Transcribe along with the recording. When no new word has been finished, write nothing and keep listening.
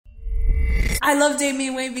I love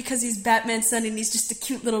Damian Wayne because he's Batman's son and he's just a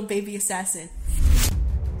cute little baby assassin.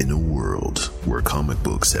 In a world where comic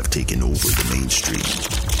books have taken over the mainstream,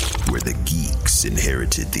 where the geeks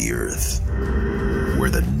inherited the earth,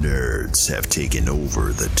 where the nerds have taken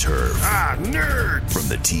over the turf. Nerds! From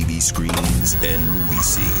the TV screens and movie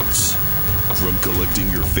scenes. From collecting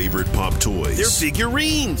your favorite pop toys. They're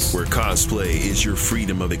figurines! Where cosplay is your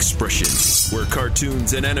freedom of expression. Where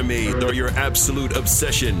cartoons and anime are your absolute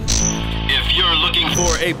obsession. If you're looking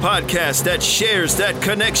for a podcast that shares that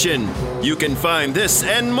connection, you can find this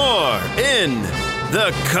and more in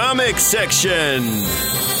the comic section.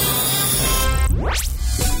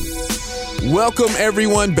 Welcome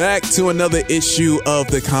everyone back to another issue of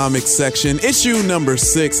the comic section. Issue number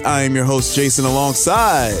 6. I am your host Jason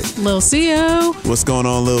alongside Lil CO. What's going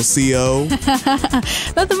on, Lil CO?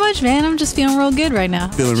 Nothing much, man. I'm just feeling real good right now.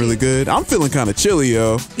 Feeling really good. I'm feeling kind of chilly,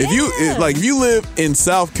 yo. If you live in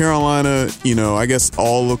South Carolina, you know, I guess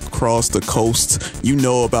all across the coast, you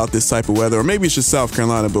know about this type of weather, or maybe it's just South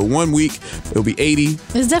Carolina, but 1 week it'll be 80.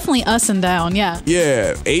 It's definitely us and down, yeah.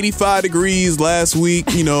 Yeah, 85 degrees last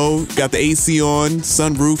week, you know, got the AC on,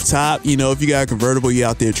 sunroof top, you know, if you got a convertible, you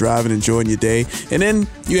out there driving, enjoying your day. And then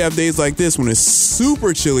you have days like this when it's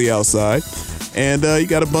super chilly outside and you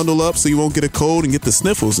got to bundle up so you won't get a cold and get the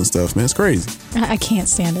sniffles and stuff, man. It's crazy. I can't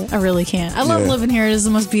stand it. I really can't. I love living here. It is the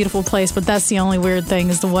most beautiful place, but that's the only weird thing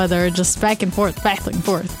is the weather. Just back and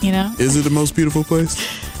forth, you know? Is it the most beautiful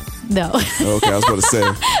place? No. Okay, I was about to say,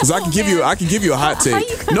 because I can give you a hot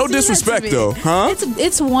take. No disrespect though, huh?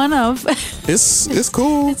 It's one of. It's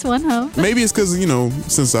cool. It's one of. Maybe it's because, you know,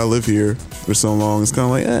 since I live here for so long, it's kind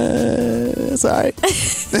of like, it's all right.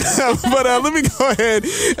 But let me go ahead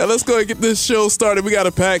and let's go ahead and get this show started. We got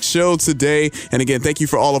a packed show today. And again, thank you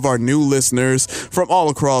for all of our new listeners from all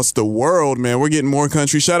across the world, man. We're getting more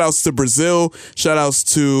countries. Shout outs to Brazil. Shout outs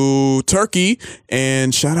to Turkey.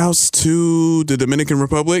 And shout outs to the Dominican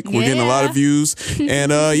Republic. We're getting a lot of views.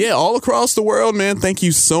 And all across the world, man. Thank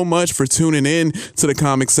you so much for tuning in to the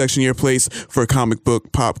comic section, your place for comic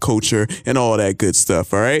book, pop culture, and all that good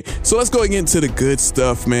stuff. All right. So let's go and get into the good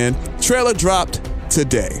stuff, man. Trailer dropped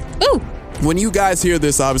today. Ooh. When you guys hear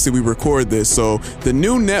this, obviously we record this. So the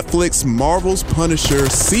new Netflix Marvel's Punisher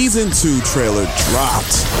Season 2 trailer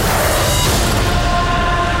dropped.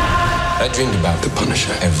 I dreamed about the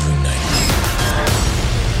Punisher every night.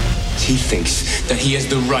 He thinks that he has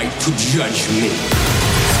the right to judge me.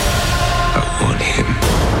 I want him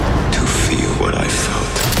to feel what I felt.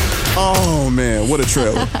 Oh, man, what a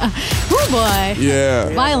trailer. Oh, boy. Yeah.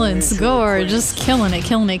 Violence, gore, just killing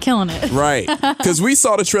it. Right. Because we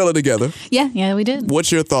saw the trailer together. Yeah, we did.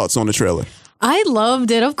 What's your thoughts on the trailer? I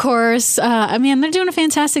loved it, of course. I mean, they're doing a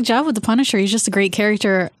fantastic job with the Punisher. He's just a great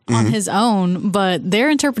character on his own, but their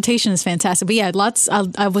interpretation is fantastic. But yeah,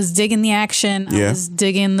 I was digging the action. I was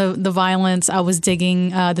digging the violence. I was digging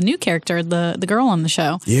the new character, the girl on the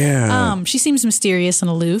show. Yeah. She seems mysterious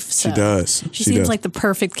and aloof. So she does. She seems like the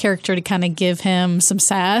perfect character to kind of give him some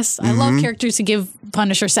sass. I love characters who give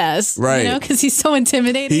Punisher sass. Right. You know, because he's so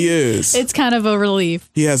intimidating. He is. It's kind of a relief.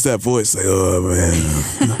 He has that voice like, oh,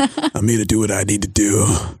 man, I'm here to do what I need to do.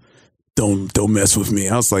 Don't mess with me.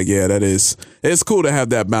 I was like, yeah, it's cool to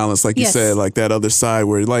have that balance, like you said, like that other side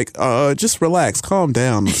where like, just relax, calm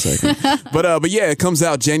down a second. but yeah, it comes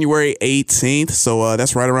out January 18th, so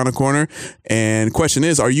that's right around the corner. And question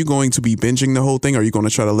is, are you going to be binging the whole thing, or are you going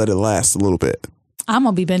to try to let it last a little bit? I'm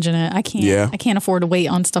gonna be binging it. I can't. Yeah. I can't afford to wait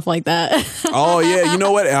on stuff like that. Oh yeah, you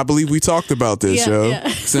know what? I believe we talked about this, yo. Yeah.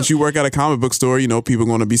 Since you work at a comic book store, you know people are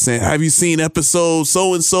going to be saying, "Have you seen episode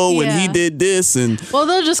so and so when he did this?" And well,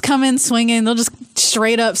 they'll just come in swinging. They'll just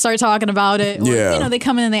straight up start talking about it. Or, you know, they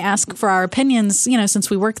come in and they ask for our opinions. You know, since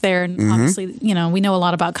we work there, and obviously, you know, we know a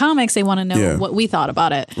lot lot about comics. They want to know what we thought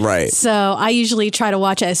about it. Right. So I usually try to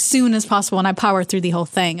watch it as soon as possible, and I power through the whole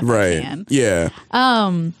thing if I can. Yeah.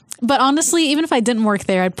 But honestly, even if I didn't work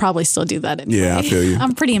there, I'd probably still do that anyway. Yeah, I feel you.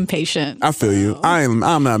 I'm pretty impatient. I feel you. I'm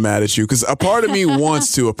not mad at you because a part of me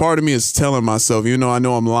wants to. A part of me is telling myself, even though I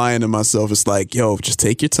know I'm lying to myself, it's like, yo, just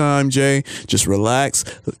take your time, Jay. Just relax.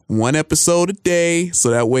 One episode a day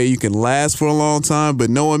so that way you can last for a long time.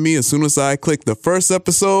 But knowing me, as soon as I click the first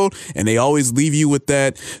episode, and they always leave you with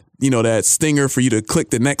that, you know, that stinger for you to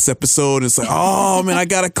click the next episode. It's like, oh man, I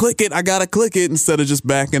gotta click it instead of just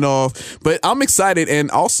backing off. But I'm excited.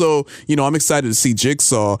 And also, you know, I'm excited to see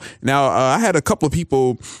Jigsaw. Now, I had a couple of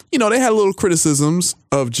people, you know, they had little criticisms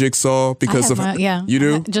of Jigsaw because you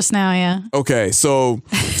do? Just now, yeah. Okay. So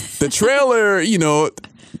the trailer, you know,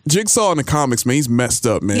 Jigsaw in the comics, man, he's messed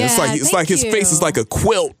up, man. Yeah, it's like his face is like a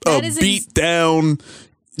quilt, beat down.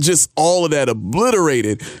 just all of that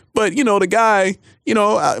obliterated. But, the guy,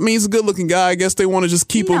 he's a good looking guy. I guess they want to just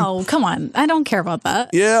keep him. No, come on. I don't care about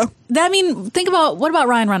that. Yeah. What about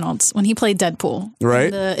Ryan Reynolds when he played Deadpool?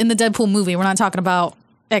 Right. In the Deadpool movie. We're not talking about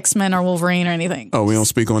X-Men or Wolverine or anything. Oh, we don't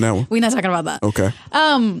speak on that one? We're not talking about that. Okay.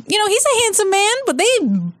 He's a handsome man, but they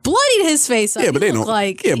bloodied his face up. Yeah, but they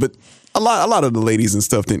don't. Yeah, but a lot of the ladies and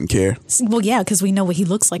stuff didn't care. Well, yeah, because we know what he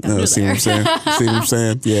looks like under see there. What I'm saying? See what I'm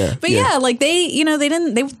saying? Yeah. But yeah, like they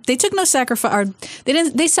took no sacrifice.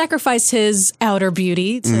 They sacrificed his outer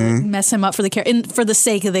beauty to mess him up for the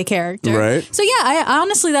sake of the character. Right. So yeah, I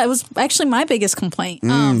honestly, that was actually my biggest complaint.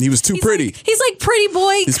 He was too pretty. He's like pretty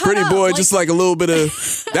boy. He's pretty boy, just like a little bit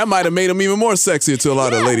of that might have made him even more sexier to a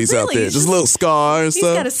lot of ladies out there. Just a little scar and stuff.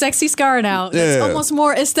 He's got a sexy scar now. It's almost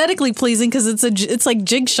more aesthetically pleasing because it's like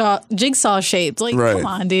jigsaw shaped. Like, come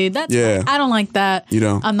on, dude. I don't like that. You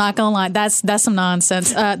don't? I'm not gonna lie. That's some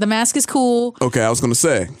nonsense. The mask is cool. Okay, I was gonna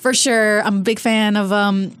say for sure. I'm a big fan of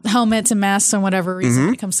helmets and masks and whatever reason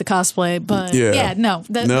when it comes to cosplay. But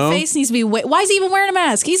the face needs to be. Why is he even wearing a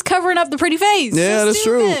mask? He's covering up the pretty face. Yeah, that's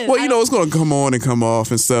true. Well, it's gonna come on and come off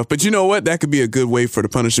and stuff. But you know what? That could be a good way for the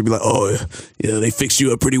Punisher to be like, oh yeah, they fixed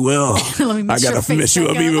you up pretty well. I gotta mess you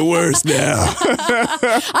up even worse now.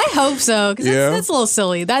 I hope so. Because that's a little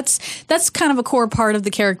silly. That's kind of a core part of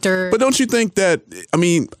the character. But don't you think that,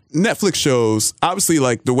 Netflix shows, obviously,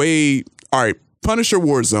 like the way, all right, Punisher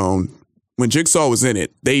Warzone, when Jigsaw was in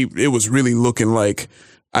it, it was really looking like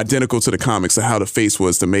identical to the comics of how the face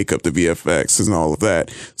was, the makeup, the VFX and all of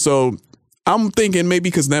that. So I'm thinking maybe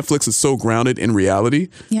because Netflix is so grounded in reality,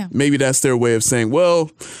 maybe that's their way of saying, well,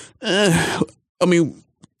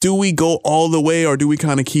 do we go all the way or do we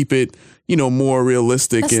kind of keep it, more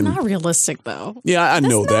realistic? That's not realistic, though. Yeah, I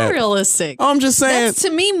know that. That's not realistic. I'm just saying. That's, to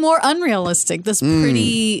me, more unrealistic. This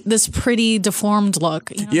pretty deformed look.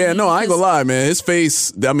 You know I ain't gonna lie, man. His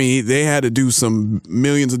face, they had to do some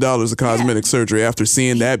millions of dollars of cosmetic surgery after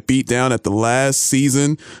seeing that beat down at the last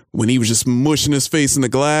season when he was just mushing his face in the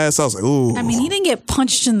glass. I was like, ooh. He didn't get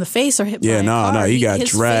punched in the face or hit by a car. He got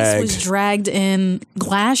dragged. His face was dragged in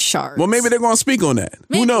glass shards. Well, maybe they're gonna speak on that.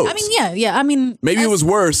 Who knows? Maybe it was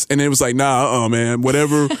worse, and it was like, nah, man,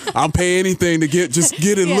 whatever. I'll pay anything to get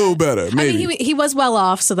it a little better. Maybe he was well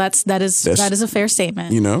off, so that is a fair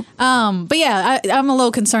statement. But yeah, I'm a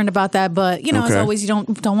little concerned about that. But as always, you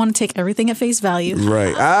don't want to take everything at face value.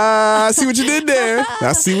 Right. I see what you did there.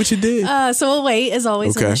 I see what you did. So we'll wait as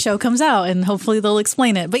always when the show comes out, and hopefully they'll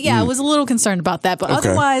explain it. But yeah, I was a little concerned about that. But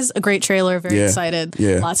otherwise, a great trailer. Very excited.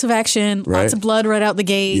 Yeah. Lots of action. Right. Lots of blood right out the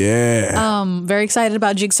gate. Yeah. Very excited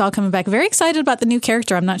about Jigsaw coming back. Very excited about the new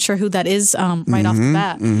character. I'm not sure who that is right off the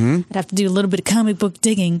bat. I'd have to do a little bit of comic book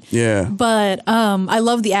digging. Yeah. But I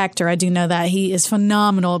love the actor. I do know that. He is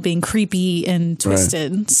phenomenal at being creepy and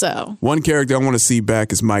twisted. Right. So one character I want to see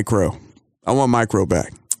back is Micro. I want Micro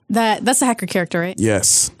back. That's a hacker character, right?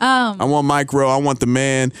 Yes. I want Micro. I want the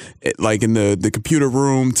man like in the computer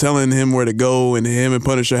room telling him where to go, and him and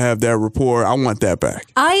Punisher have that rapport. I want that back.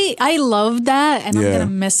 I love that, and I'm gonna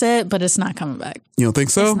miss it, but it's not coming back. You don't think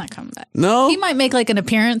so? It's not coming back. No. He might make like an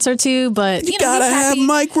appearance or two, but you gotta have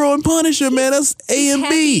Micro and Punisher, man. That's A and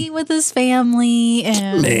B. With his family,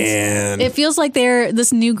 and it feels like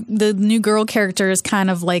the new girl character is kind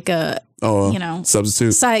of like a. Substitute.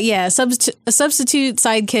 A substitute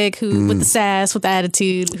sidekick who with the sass, with the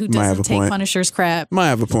attitude, who doesn't take Punisher's crap. Might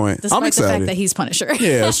have a point. Despite I'm excited. the fact that he's Punisher.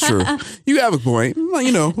 Yeah, that's true. You have a point.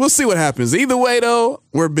 Well, we'll see what happens. Either way, though,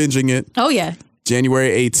 we're binging it. Oh, yeah. January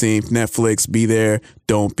 18th, Netflix. Be there.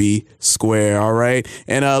 Don't be square. All right.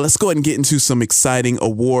 And let's go ahead and get into some exciting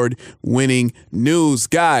award-winning news.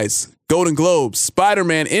 Guys, Golden Globes,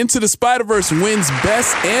 Spider-Man Into the Spider-Verse wins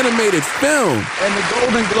Best Animated Film. And the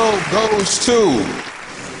Golden Globe goes to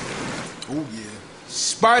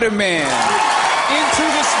Spider-Man Into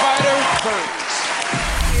the Spider-Verse.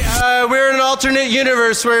 We're in an alternate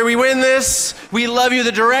universe where we win this. We love you.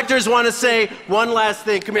 The directors want to say one last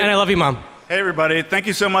thing. Come here. And I love you, Mom. Hey, everybody. Thank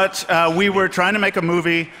you so much. We were trying to make a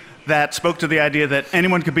movie that spoke to the idea that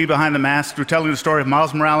anyone could be behind the mask. We're telling the story of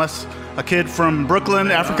Miles Morales, a kid from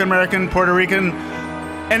Brooklyn, African-American, Puerto Rican.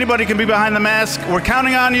 Anybody can be behind the mask. We're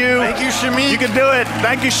counting on you. Thank you, Shamik. You can do it.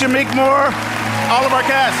 Thank you, Shamik Moore. All of our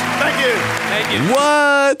cast. Thank you. Thank you.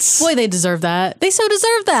 What? Boy, they deserve that. They so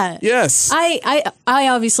deserve that. Yes. I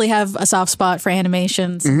obviously have a soft spot for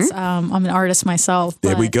animation since I'm an artist myself.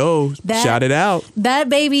 There we go. Shout it out. That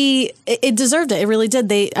baby, it deserved it. It really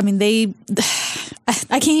did.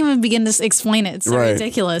 I can't even begin to explain it. It's so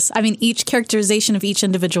ridiculous. I mean, each characterization of each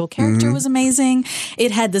individual character was amazing.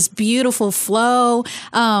 It had this beautiful flow.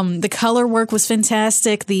 The color work was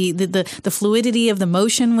fantastic. The fluidity of the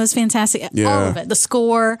motion was fantastic. Yeah. All of it. The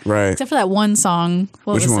score, right? Except for that one song.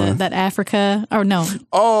 What was it? That Africa? Oh no.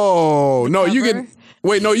 Oh no, you get.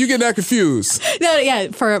 Wait, no, you get that confused. No, yeah,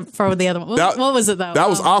 for the other one. What was it though? That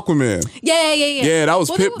was Aquaman. Yeah. Yeah, that was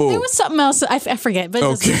Pitbull. There was something else. I forget. But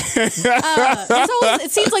okay. it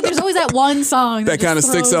seems like there's always that one song that kind of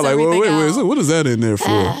sticks out. Like, wait, what is that in there for?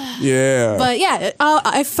 Yeah. But yeah,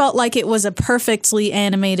 I felt like it was a perfectly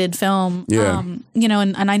animated film. Yeah.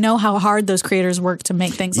 And I know how hard those creators work to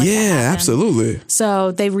make things like that happen. Absolutely.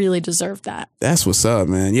 So they really deserve that. That's what's up,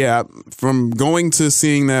 man. Yeah, from going to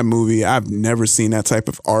seeing that movie, I've never seen that type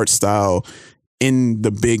of art style in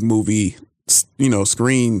the big movie,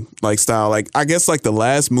 screen like style. Like, I guess like the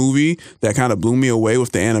last movie that kind of blew me away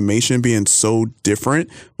with the animation being so different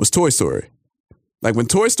was Toy Story. Like when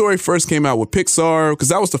Toy Story first came out with Pixar, because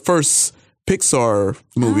that was the first Pixar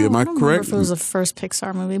movie. Am I correct? I don't remember if it was the first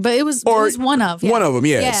Pixar movie, but it was one of. Yeah. One of them,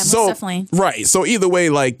 yeah. Yeah, so, most definitely. Right. So either way,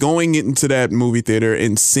 like going into that movie theater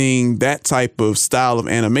and seeing that type of style of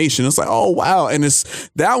animation, it's like, oh, wow. And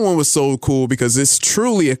that one was so cool because it's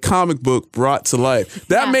truly a comic book brought to life.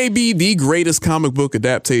 That may be the greatest comic book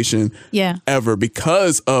adaptation ever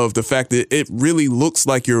because of the fact that it really looks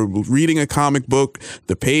like you're reading a comic book,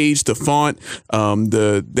 the page, the font,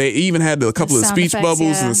 they even had a couple of speech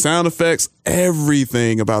bubbles and the sound effects.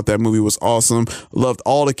 Everything about that movie was awesome. Loved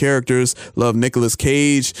all the characters. Loved Nicolas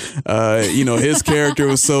Cage. His character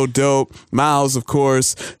was so dope. Miles, of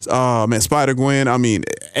course. Oh man, Spider-Gwen. I mean,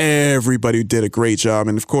 everybody did a great job.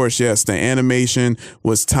 And of course, yes, the animation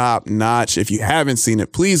was top notch. If you haven't seen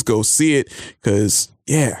it, please go see it. Because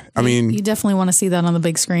you definitely want to see that on the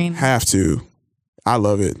big screen. Have to. I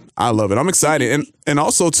love it. I'm excited. And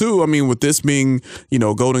also, too, I mean, with this being,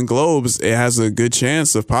 Golden Globes, it has a good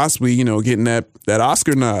chance of possibly, getting that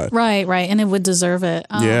Oscar nod. Right. And it would deserve it.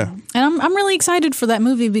 Yeah. And I'm really excited for that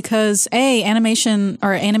movie because, animation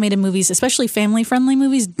or animated movies, especially family-friendly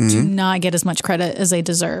movies, do not get as much credit as they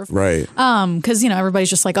deserve. Right. Because,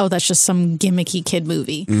 everybody's just like, oh, that's just some gimmicky kid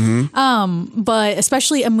movie. But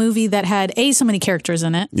especially a movie that had, so many characters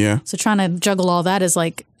in it. Yeah. So trying to juggle all that is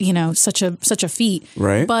like, such a feat.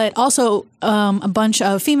 Right. But also a bunch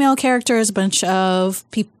of female characters, a bunch of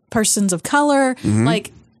persons of color.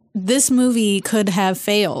 Like, this movie could have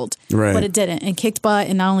failed, but it didn't. It kicked butt,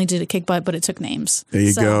 and not only did it kick butt, but it took names. There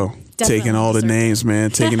you go. Taking all the names, man.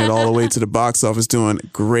 Taking it all the way to the box office, doing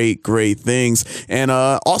great things. And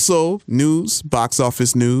also box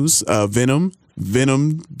office news,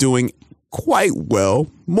 Venom doing quite well,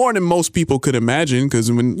 more than most people could imagine, because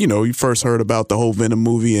when you first heard about the whole Venom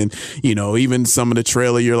movie and even some of the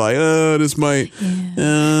trailer, you're like, this might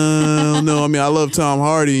no, I mean, I love Tom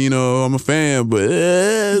Hardy, I'm a fan, but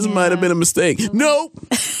this might have been a mistake. Nope.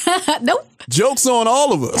 Joke's on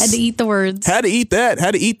all of us. Had to eat the words. Had to eat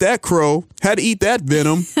that crow. Had to eat that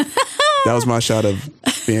Venom. That was my shot of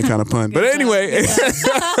being kind of pun. But anyway,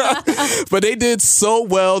 but they did so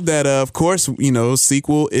well that, of course,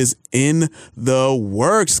 sequel is in the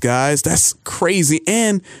works, guys. That's crazy.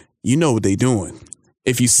 And you know what they doing.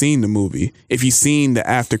 If you've seen the movie, if you've seen the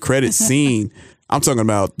after credit scene, I'm talking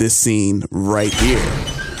about this scene right here.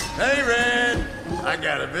 Hey, Red, I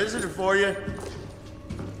got a visitor for you.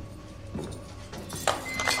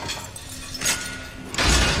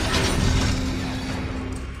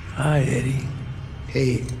 Hi, Eddie.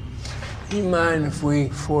 Hey. You mind if we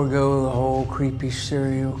forego the whole creepy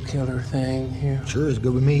serial killer thing here? Sure, it's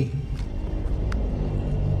good with me.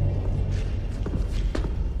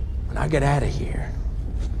 When I get out of here,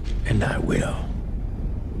 and I will,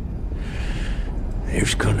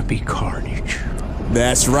 there's gonna be carnage.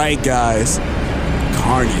 That's right, guys.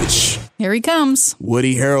 Carnage. Here he comes.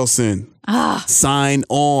 Woody Harrelson. Sign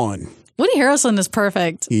on. Woody Harrelson is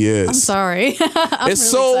perfect. He is. I'm sorry. It's really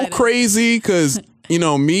so excited. Crazy because,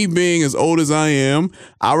 me being as old as I am,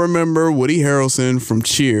 I remember Woody Harrelson from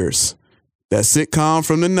Cheers, that sitcom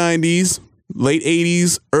from the 90s, late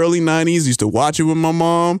 80s, early 90s. Used to watch it with my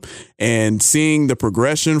mom and seeing the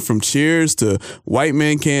progression from Cheers to White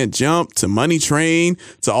Men Can't Jump to Money Train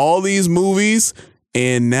to all these movies.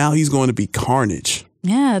 And now he's going to be Carnage.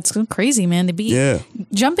 Yeah, it's crazy, man, to be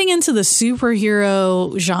jumping into the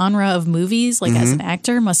superhero genre of movies, like as an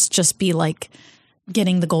actor, must just be like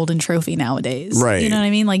getting the golden trophy nowadays. Right. You know what I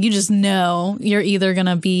mean? Like, you just know you're either going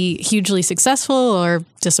to be hugely successful or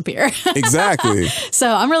disappear. Exactly. So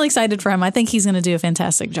I'm really excited for him. I think he's going to do a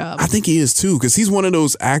fantastic job. I think he is too, because he's one of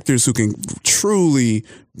those actors who can truly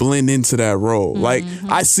blend into that role. Like,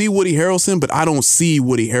 I see Woody Harrelson, but I don't see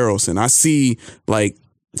Woody Harrelson. I see like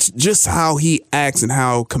just how he acts and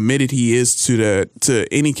how committed he is to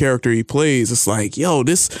any character he plays. It's like, yo,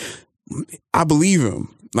 I believe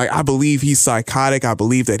him. Like, I believe he's psychotic. I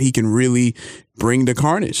believe that he can really bring the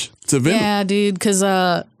carnage to Venom. Yeah, dude,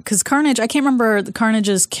 because Carnage, I can't remember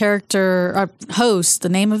Carnage's character, host, the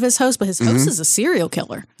name of his host, but his host is a serial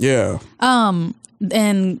killer. Yeah.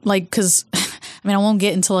 And like, because I mean, I won't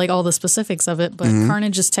get into like all the specifics of it, but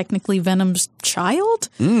Carnage is technically Venom's child,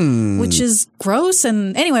 which is gross.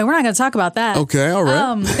 And anyway, we're not going to talk about that. Okay, all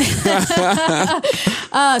right.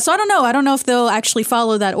 So I don't know. I don't know if they'll actually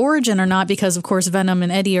follow that origin or not, because of course Venom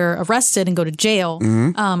and Eddie are arrested and go to jail.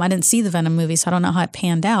 I didn't see the Venom movie, so I don't know how it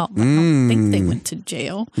panned out. But I don't think they went to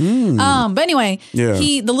jail. But anyway,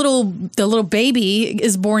 the little baby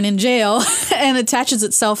is born in jail and attaches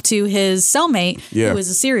itself to his cellmate, who is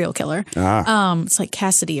a serial killer. It's like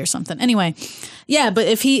Cassidy or something. Anyway, yeah, but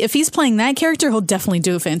if he's playing that character, he'll definitely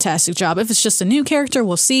do a fantastic job. If it's just a new character,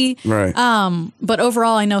 we'll see. Right. But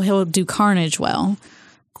overall, I know he'll do Carnage well.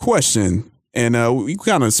 Question, and we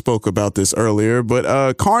kind of spoke about this earlier,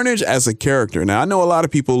 but Carnage as a character. Now, I know a lot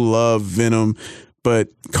of people love Venom, but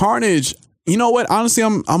Carnage, you know what? Honestly,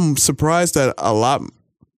 I'm surprised that a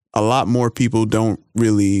lot more people don't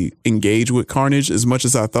really engage with Carnage as much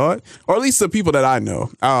as I thought, or at least the people that I know.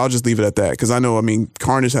 I'll just leave it at that, because I know, I mean,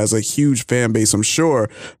 Carnage has a huge fan base, I'm sure,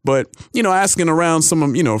 but, you know, asking around some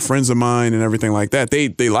of, you know, friends of mine and everything like that, they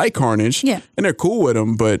like Carnage, and they're cool with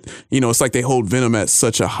him, but, you know, it's like they hold Venom at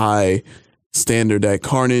such a high standard that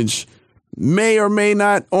Carnage may or may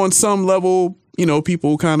not, on some level, you know,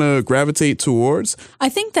 people kind of gravitate towards. I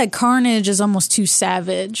think that Carnage is almost too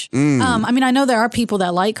savage. I mean, I know there are people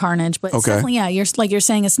that like Carnage, but it's definitely, you're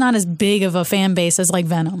saying it's not as big of a fan base as like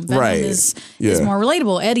Venom. Venom is more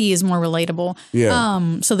relatable. Eddie is more relatable.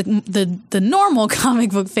 So the normal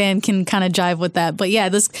comic book fan can kind of jive with that. But yeah,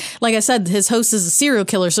 this, like I said, his host is a serial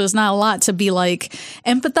killer, so it's not a lot to be like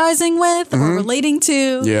empathizing with or relating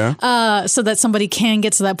to. So that somebody can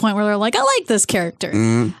get to that point where they're like, I like this character.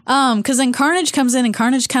 Because then Carnage comes in, and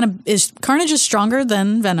Carnage is stronger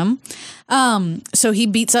than Venom. So he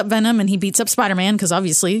beats up Venom and he beats up Spider-Man, because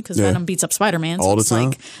Venom beats up Spider-Man all the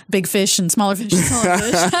time. Like big fish and smaller fish and smaller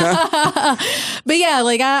fish. But yeah,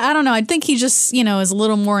 like I don't know. I think he just, you know, is a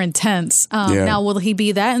little more intense. Now, will he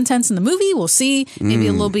be that intense in the movie? We'll see. Maybe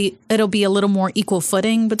it'll be a little more equal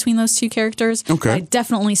footing between those two characters. Okay. I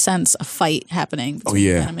definitely sense a fight happening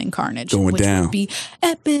between Venom and Carnage, going which down. Would be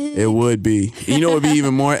epic. It would be. You know, it'd be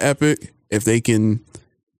even more epic if they can,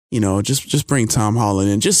 you know, just bring Tom Holland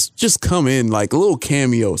in, just come in like a little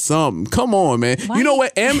cameo, something. Come on, man. Why? You know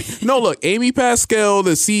what? Amy Pascal,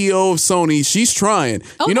 the CEO of Sony, she's trying.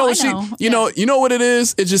 You know what you know what it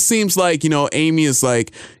is? It just seems like, you know, Amy is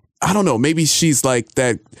like, I don't know, maybe she's like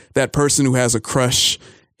that person who has a crush.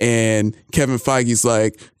 And Kevin Feige's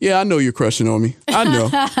like, yeah, I know you're crushing on me. I know.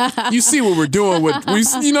 You see what we're doing with,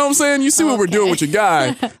 you know what I'm saying? You see what we're doing with your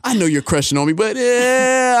guy. I know you're crushing on me, but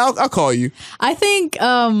I'll call you. I think,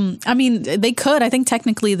 I mean, they could. I think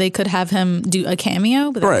technically they could have him do a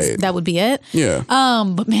cameo, but that would be it. Yeah.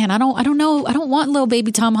 But man, I don't know. I don't want little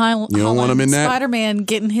baby Tom Holland. You don't want him in that? Spider-Man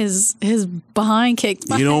getting his behind kicked.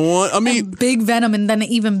 You don't want, I mean. Big Venom and then an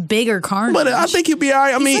even bigger Carnage. But I think he'll be all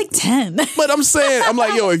right. He's like 10. But I'm saying, I'm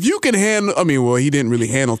like, yo, if you can handle, I mean, well, he didn't really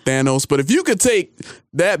handle Thanos, but if you could take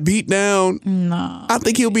that beat down, I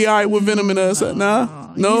think he'll be all right with Venom and us.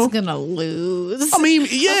 No, he's gonna lose. I mean,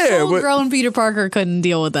 yeah, a full-grown Peter Parker couldn't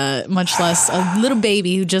deal with that, much less a little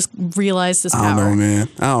baby who just realized his power. I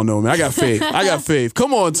don't know, man. I got faith.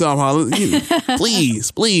 Come on, Tom Holland,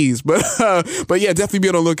 please. But yeah, definitely be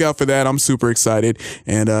on the lookout for that. I'm super excited,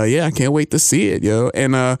 and yeah, I can't wait to see it, yo.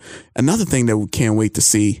 And another thing that we can't wait to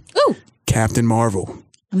see, Captain Marvel.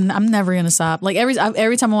 I'm never gonna stop. Like every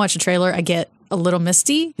time I watch a trailer, I get a little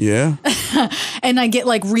misty. Yeah. And I get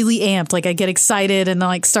like really amped. Like I get excited and I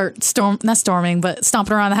like start stomping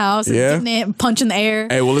around the house and punching the air.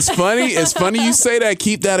 Hey, well, it's funny. It's funny you say that.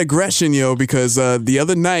 Keep that aggression, yo, because the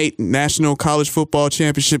other night, National College Football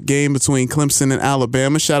Championship game between Clemson and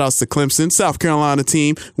Alabama. Shout outs to Clemson, South Carolina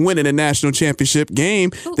team winning the national championship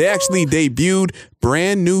game. They actually debuted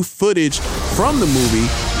brand new footage from the movie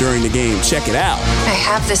during the game. Check it out. I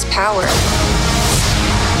have this power,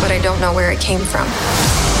 but I don't know where it came from.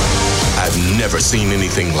 I've never seen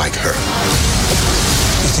anything like her.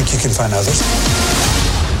 You think you can find others?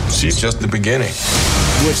 She's just the beginning.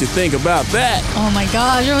 What you think about that? Oh my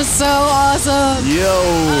gosh, it was so awesome. Yo.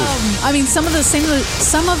 I mean, some of the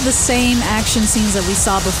same action scenes that we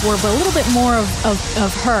saw before, but a little bit more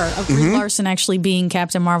of her, of Brie Larson actually being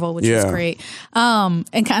Captain Marvel, which was great.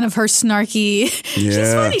 And kind of her snarky.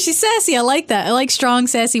 She's funny. She's sassy. I like that. I like strong,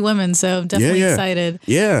 sassy women. So definitely excited.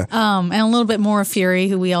 Yeah. And a little bit more of Fury,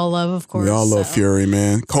 who we all love, of course. We all love Fury,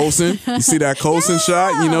 man. Coulson. You see that Coulson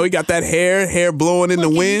shot? You know, he got that hair blowing in the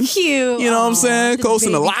wind. Cute. You know what I'm saying?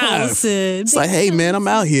 Coulson alive. It's like, hey, man, I'm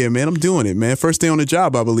out here, man. I'm doing it, man. First day on the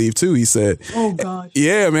job, I believe, too, he said. Oh, gosh.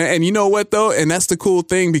 Yeah, man. And you know what, though? And that's the cool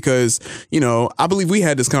thing because, you know, I believe we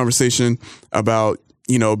had this conversation about,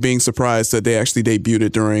 you know, being surprised that they actually debuted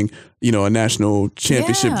it during, you know, a national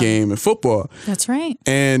championship game in football. That's right.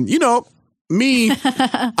 And, you know, me,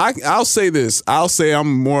 I'll say this. I'll say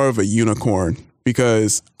I'm more of a unicorn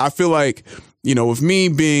because I feel like, you know, with me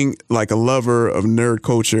being like a lover of nerd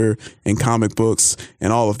culture and comic books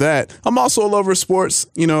and all of that, I'm also a lover of sports.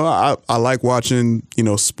 You know, I like watching, you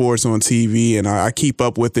know, sports on TV and I keep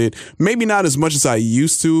up with it. Maybe not as much as I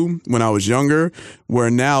used to when I was younger,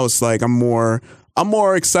 where now it's like I'm more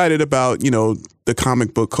excited about, you know, the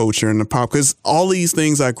comic book culture and the pop, because all these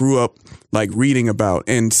things I grew up like reading about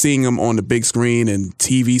and seeing them on the big screen and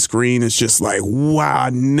TV screen. It's just like, wow,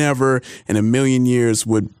 I never in a million years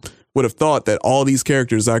would have thought that all these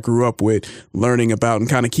characters I grew up with learning about and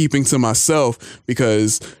kind of keeping to myself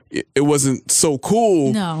because it wasn't so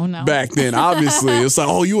cool back then. Obviously, it's like,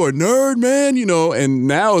 oh, you are a nerd, man, you know, and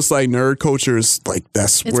now it's like nerd culture is like,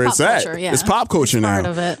 that's where it's at. Culture, yeah. It's pop culture now. Part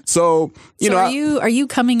of it. So, you know, are you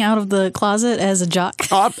coming out of the closet as a jock?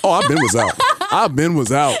 I've been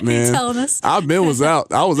was out, man. You telling us? I was out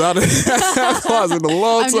of the closet a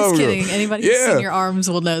long time ago. I'm just kidding. Anybody who's seen your arms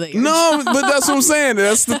will know that you're No, but that's what I'm saying.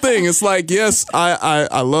 That's the thing. It's like, yes,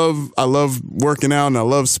 I love working out and I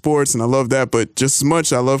love sports and I love that, but just as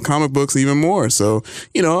much I love comic books even more. So,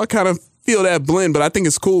 you know, I kind of feel that blend, but I think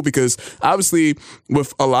it's cool because obviously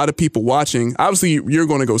with a lot of people watching, obviously you're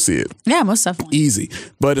going to go see it. Yeah, most definitely. Easy.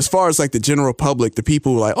 But as far as like the general public, the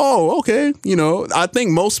people who are like, oh, okay, you know, I think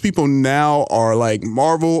most people now are like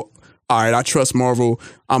Marvel. All right, I trust Marvel.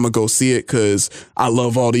 I'm going to go see it because I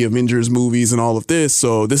love all the Avengers movies and all of this.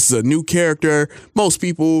 So this is a new character. Most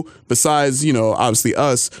people, besides, you know, obviously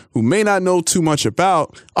us, who may not know too much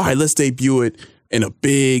about, all right, let's debut it in a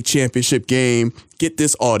big championship game. Get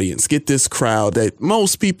this audience, get this crowd that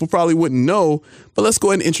most people probably wouldn't know, but let's go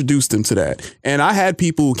ahead and introduce them to that. And I had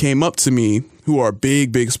people who came up to me who are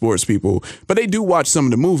big sports people, but they do watch some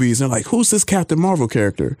of the movies and they're like, who's this Captain Marvel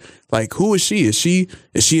character? Like, who is she? Is she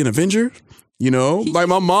an Avenger? You know, like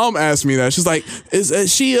my mom asked me that. She's like,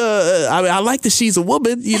 is she I like that she's a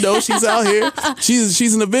woman, you know, she's out here.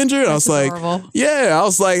 She's an Avenger. And I was adorable. Like, yeah, I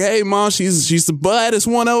was like, hey, mom, she's the baddest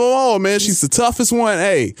one of them all, man. She's the toughest one.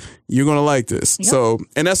 Hey, you're going to like this. Yep. So,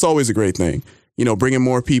 and that's always a great thing, you know, bringing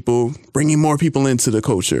more people into the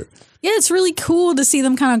culture. Yeah, it's really cool to see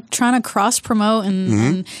them kind of trying to cross promote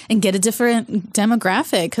and get a different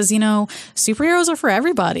demographic because, you know, superheroes are for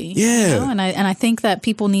everybody. Yeah. You know? And I think that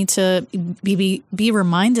people need to be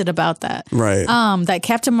reminded about that. Right. That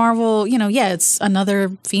Captain Marvel, you know, it's another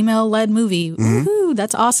female-led movie. Woohoo,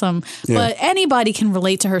 that's awesome. Yeah. But anybody can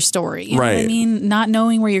relate to her story. You know what I mean? Not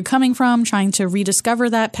knowing where you're coming from, trying to rediscover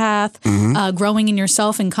that path, growing in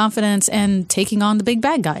yourself and confidence, and taking on the big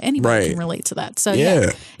bad guy. Anybody can relate to that. So, yeah,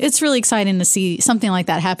 it's really exciting to see something like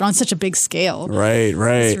that happen on such a big scale. Right.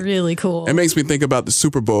 It's really cool. It makes me think about the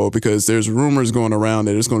Super Bowl because there's rumors going around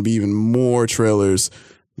that there's going to be even more trailers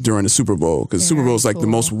during the Super Bowl because Super Bowl is like the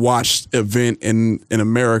most watched event in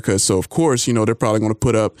America. So of course, you know, they're probably going to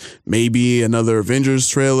put up maybe another Avengers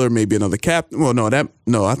trailer, maybe another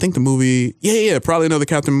I think the movie, probably another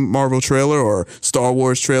Captain Marvel trailer or Star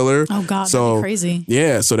Wars trailer. Oh God, that'd be crazy.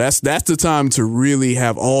 Yeah, so that's the time to really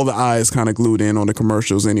have all the eyes kind of glued in on the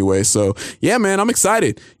commercials anyway. So yeah, man, I'm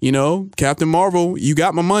excited. You know, Captain Marvel, you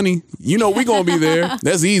got my money. You know, we gonna be there.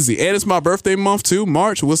 That's easy. And it's my birthday month too,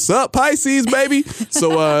 March. What's up, Pisces, baby?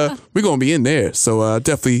 So we're gonna be in there. So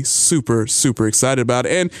definitely super excited about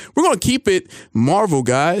it. And we're gonna keep it Marvel,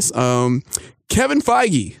 guys. Kevin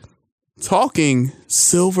Feige talking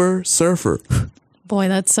Silver Surfer. Boy,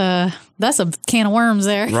 that's a can of worms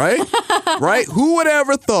there. Right? Who would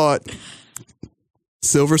ever thought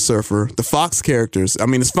Silver Surfer, the Fox characters, I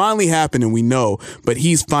mean, it's finally happening, we know, but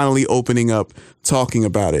he's finally opening up, talking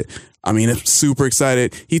about it. I mean, I'm super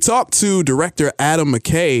excited. He talked to director Adam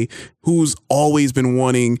McKay, who's always been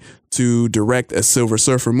wanting to direct a Silver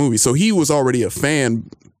Surfer movie. So he was already a fan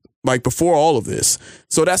like before all of this.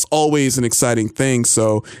 So that's always an exciting thing.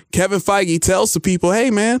 So Kevin Feige tells the people,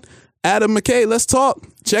 hey, man, Adam McKay. Let's talk.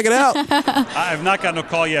 Check it out. I've not gotten a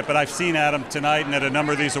call yet, but I've seen Adam tonight and at a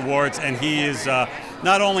number of these awards, and he is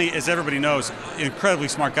not only, as everybody knows, incredibly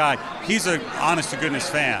smart guy, he's an honest-to-goodness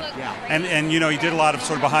fan. Yeah. And he did a lot of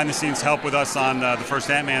sort of behind-the-scenes help with us on the first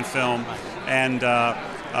Ant-Man film. And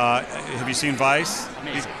have you seen Vice?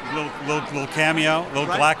 He's little cameo, little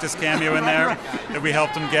Galactus cameo in there that we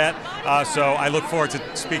helped him get. So I look forward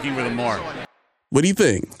to speaking with him more. What do you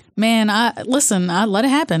think? Man, I let it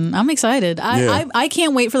happen. I'm excited. I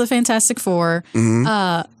can't wait for the Fantastic Four,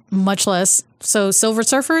 much less. So Silver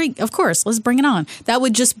Surfer, of course, let's bring it on. That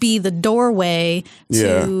would just be the doorway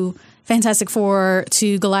to Fantastic Four,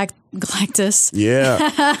 to Galactus.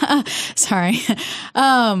 Yeah. Sorry.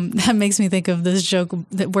 That makes me think of this joke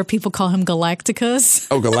where people call him Galacticus.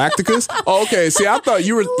 Oh, Galacticus? Oh, okay. See, I thought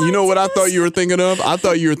you were, you know what I thought you were thinking of? I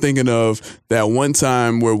thought you were thinking of that one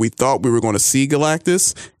time where we thought we were going to see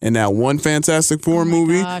Galactus in that one Fantastic Four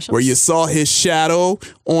movie where you saw his shadow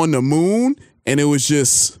on the moon and it was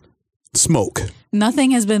just smoke.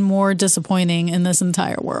 Nothing has been more disappointing in this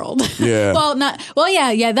entire world. Yeah.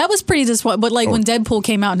 Yeah, that was pretty disappointing. But when Deadpool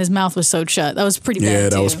came out and his mouth was sewed shut, that was pretty bad. Yeah,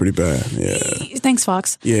 that was pretty bad. Yeah. Thanks,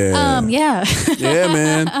 Fox. Yeah. Yeah,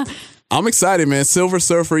 man. I'm excited, man. Silver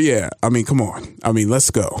Surfer, yeah. I mean, come on. I mean,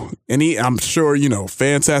 let's go. And I'm sure,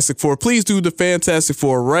 Fantastic Four. Please do the Fantastic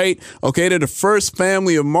Four right. Okay, they're the first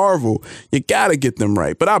family of Marvel. You got to get them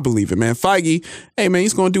right. But I believe it, man. Feige, hey, man,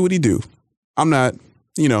 he's going to do what he do. I'm not,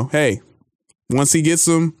 hey. Once he gets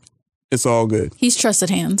them, it's all good. He's trusted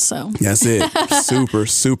hands, so. That's it. Super,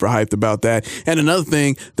 super hyped about that. And another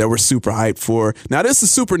thing that we're super hyped for. Now, this is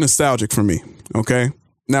super nostalgic for me, okay?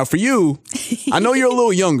 Now, for you, I know you're a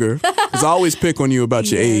little younger, because I always pick on you about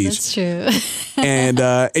your age. That's true.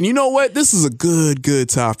 And you know what? This is a good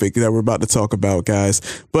topic that we're about to talk about, guys.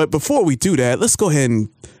 But before we do that, let's go ahead and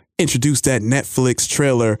introduce that Netflix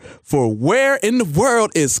trailer for Where in the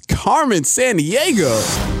World is Carmen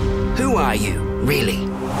Sandiego? Who are you, really?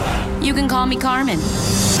 You can call me Carmen.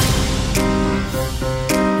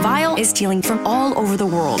 Vile is stealing from all over the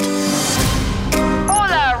world.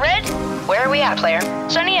 Hola, Red. Where are we at, player?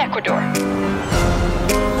 Sunny Ecuador.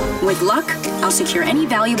 With luck, I'll secure any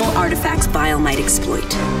valuable artifacts Vile might exploit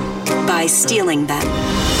by stealing them.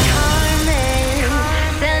 Carmen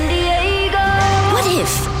Sandiego. What if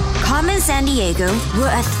Carmen Sandiego were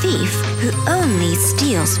a thief who only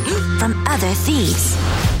steals from other thieves?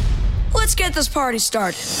 Let's get this party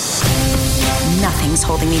started. Nothing's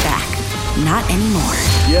holding me back. Not anymore.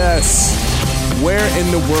 Yes. Where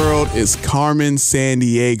in the world is Carmen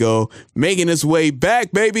Sandiego making its way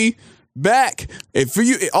back, baby? Back. If for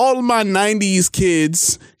you, all of my 90s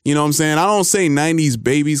kids, you know what I'm saying? I don't say 90s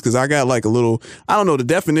babies because I got like a little, I don't know, the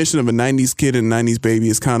definition of a 90s kid and 90s baby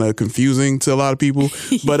is kind of confusing to a lot of people.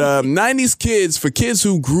 But 90s kids, for kids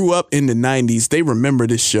who grew up in the 90s, they remember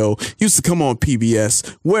this show. Used to come on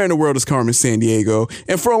PBS. Where in the world is Carmen Sandiego?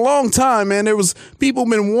 And for a long time, man, there was people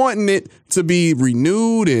been wanting it to be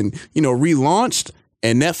renewed and, relaunched.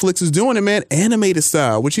 And Netflix is doing it, man. Animated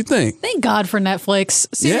style. What you think? Thank God for Netflix.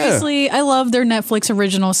 Seriously, I love their Netflix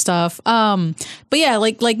original stuff. But yeah,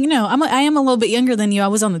 I am a little bit younger than you. I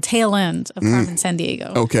was on the tail end of Carmen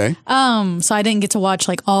Sandiego. Okay. So I didn't get to watch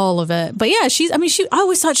all of it. But yeah, I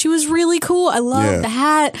always thought she was really cool. I love the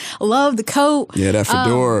hat. I love the coat. Yeah, that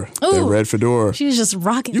fedora. That red fedora. She was just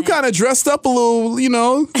rocking. You kind of dressed up a little, you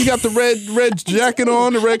got the red jacket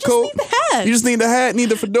on, the red coat. Need the hat. You just need the hat, need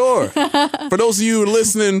the fedora. For those of you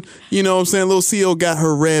listening, you know what I'm saying? Little CO got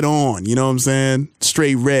her red on, you know what I'm saying?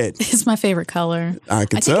 Straight red. It's my favorite color. I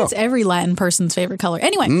can tell. I think it's every Latin person's favorite color.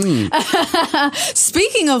 Anyway,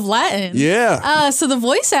 speaking of Latin. Yeah. So the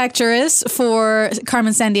voice actress for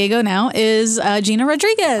Carmen Sandiego now is Gina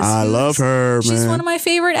Rodriguez. I love her, man. She's one of my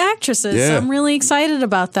favorite actresses. Yeah. So I'm really excited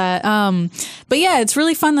about that. But yeah, it's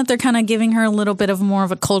really fun that they're kind of giving her a little bit of more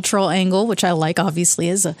of a cultural angle, which I like, obviously,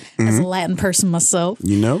 as a Latin person myself.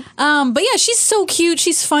 But yeah, she's so cute.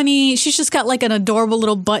 She's funny. She's just got like an adorable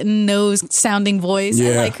little button nose sounding voice.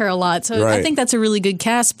 I like her a lot. So I think that's a really good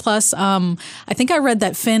cast. Plus, I think I read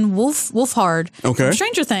that Finn Wolfhard from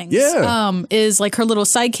Stranger Things is like her little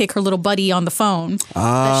sidekick, her little buddy on the phone that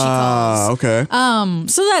she calls. Okay.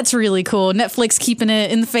 So that's really cool. Netflix keeping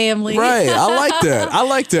it in the family. Right. I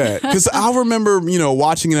like that. Because I remember,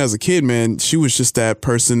 watching it as a kid, man, she was just that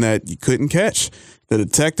person that you couldn't catch. The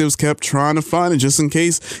detectives kept trying to find her just in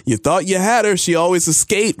case you thought you had her. She always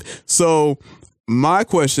escaped. So my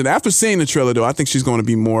question, after seeing the trailer, though, I think she's going to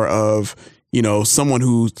be more of, someone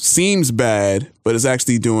who seems bad, but is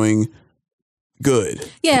actually doing good.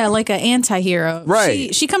 Yeah, like an anti-hero.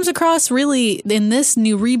 Right. She comes across really in this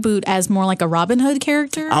new reboot as more like a Robin Hood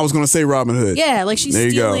character. I was going to say Robin Hood. Yeah, like she's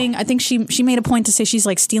stealing. I think she made a point to say she's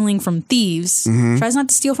like stealing from thieves. Tries not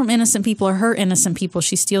to steal from innocent people or hurt innocent people.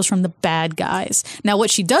 She steals from the bad guys. Now, what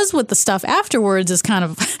she does with the stuff afterwards is kind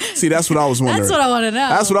of... See, that's what I was wondering. That's what I want to know.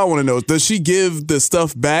 That's what I want to know. Does she give the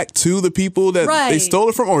stuff back to the people that they stole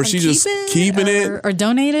it from, or is she just keeping it? Or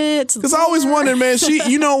donate it? Because I always wondered, man,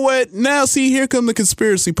 you know what? Now, see, here come the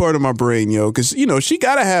conspiracy part of my brain, yo. Because, she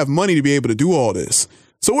got to have money to be able to do all this.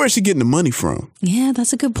 So where's she getting the money from? Yeah,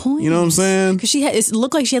 that's a good point. You know what I'm saying? Because it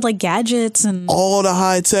looked like she had like gadgets and all the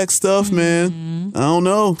high tech stuff, man. I don't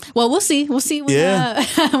know. Well, we'll see. We'll see when,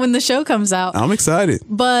 when the show comes out. I'm excited.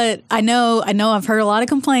 But I know I've heard a lot of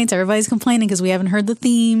complaints. Everybody's complaining because we haven't heard the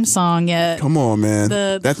theme song yet. Come on, man.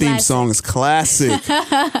 That theme song is classic.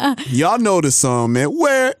 Y'all know the song, man.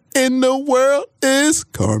 Where in the world is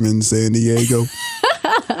Carmen Sandiego?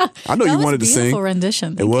 I know you wanted to sing.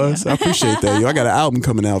 Rendition. It was. I appreciate that. Yo, I got an album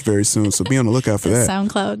coming out very soon, so be on the lookout for that.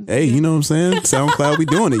 SoundCloud. Hey, you know what I'm saying? SoundCloud, we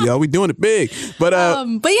doing it, y'all. We doing it big. But yeah,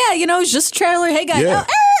 it's just a trailer. Hey guys,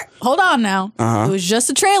 hold on now. It was just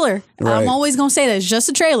a trailer. Right. I'm always gonna say that it's just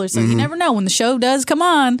a trailer, so you never know when the show does come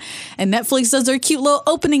on and Netflix does their cute little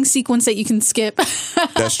opening sequence that you can skip.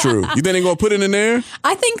 That's true. You think they're gonna put it in there?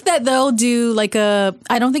 I think that they'll do like I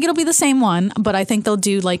don't think it'll be the same one, but I think they'll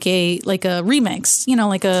do like a remix.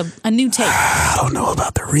 Like a new take. I don't know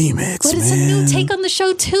about the remix, but it's a new take on the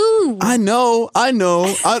show too. I know.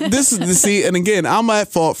 This is see, and again, I'm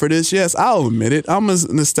at fault for this. Yes, I'll admit it. I'm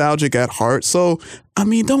nostalgic at heart, so. I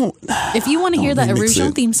mean, don't. If you want to hear that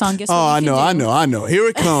original theme song, guess what? I know. Here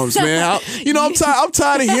it comes, man. I'm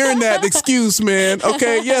tired of hearing that excuse, man.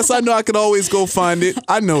 Okay, yes, I know I could always go find it.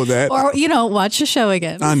 I know that. Or watch the show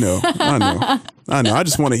again. I know. I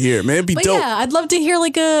just want to hear it, man. It'd be dope. Yeah, I'd love to hear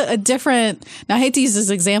like a different. Now, I hate to use this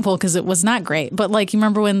example because it was not great, but like you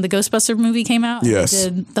remember when the Ghostbuster movie came out? Yes.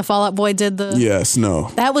 The Fall Out Boy did the. Yes. No.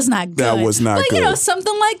 That was not good. That was not good. But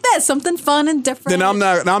something like that, something fun and different. Then I'm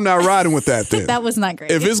not riding with that. Then that was not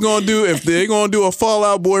great. If they're gonna do a Fall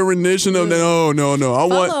Out Boy rendition of, then no.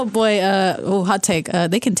 Fall Out Boy. Hot take.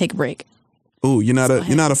 They can take a break. Ooh, you're not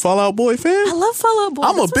a Fall Out Boy fan? I love Fall Out Boy.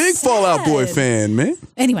 I'm a big Fall Out Boy fan, man.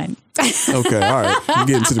 Anyway. Okay, all right. I'm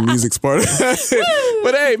getting to the music part.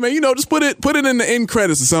 But hey, man, just put it in the end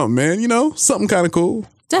credits or something, man. Something kind of cool.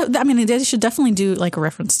 I mean, they should definitely do like a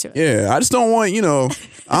reference to it. Yeah, I just don't want,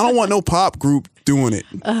 I don't want no pop group doing it.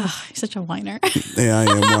 You're such a whiner. Yeah,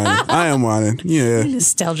 I am whining. Yeah.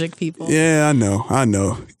 Nostalgic people. Yeah, I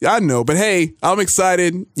know. But hey, I'm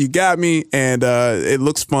excited. You got me, and it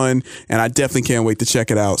looks fun, and I definitely can't wait to check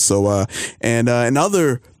it out. So, and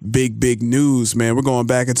other big news, man. We're going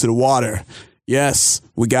back into the water. Yes,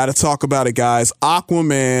 we got to talk about it, guys.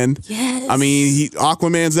 Aquaman. Yes. I mean,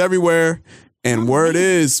 Aquaman's everywhere. And word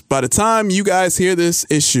is, by the time you guys hear this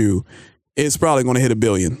issue, it's probably going to hit $1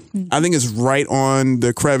 billion. I think it's right on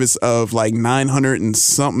the crevice of like $900 and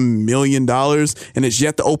something million, and it's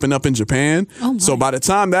yet to open up in Japan. So by the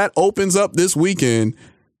time that opens up this weekend,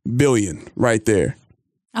 $1 billion right there.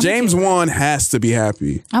 James Wan has to be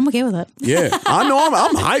happy. I'm okay with that. Yeah, I know.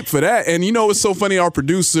 I'm hyped for that. And it's so funny. Our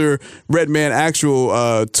producer, Redman Actual,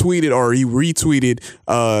 tweeted or he retweeted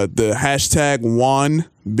the hashtag Wan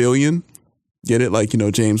billion. Get it? Like,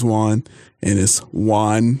 James Wan and his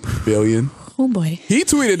 1 billion. Oh, boy. He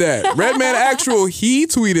tweeted that. Redman Actual, he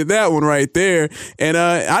tweeted that one right there. And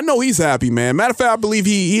I know he's happy, man. Matter of fact, I believe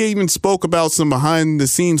he even spoke about some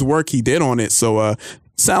behind-the-scenes work he did on it. So,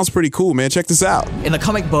 sounds pretty cool, man. Check this out. In the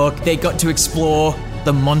comic book, they got to explore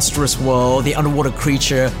the monstrous world, the underwater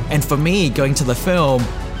creature. And for me, going to the film,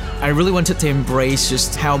 I really wanted to embrace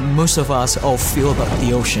just how most of us all feel about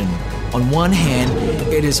the ocean. On one hand,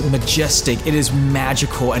 it is majestic, it is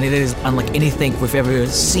magical, and it is unlike anything we've ever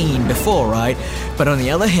seen before, right? But on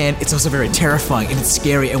the other hand, it's also very terrifying and it's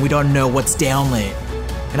scary and we don't know what's down there.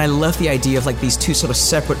 And I love the idea of like these two sort of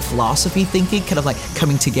separate philosophy thinking kind of like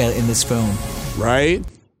coming together in this film. Right?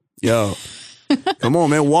 Yo. Come on,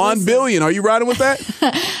 man. 1 billion. Are you riding with that?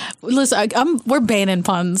 Listen, we're banning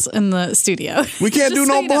puns in the studio. We can't do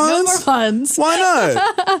no puns? No more puns. Why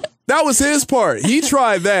not? That was his part. He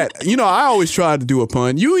tried that. I always tried to do a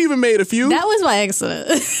pun. You even made a few. That was my accident.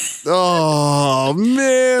 Oh,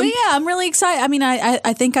 man. But yeah, I'm really excited. I mean,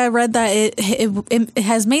 I think I read that it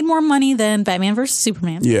has made more money than Batman vs.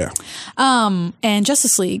 Superman. Yeah. And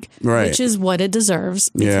Justice League, right. Which is what it deserves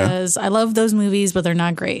because I love those movies, but they're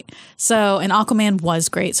not great. So, and Aquaman was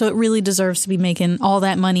great. So it really deserves to be making all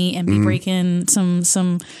that money and be breaking some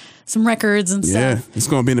records and stuff. Yeah, it's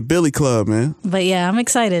going to be in the Billy Club, man. But yeah, I'm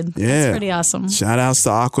excited. Yeah. It's pretty awesome. Shout outs to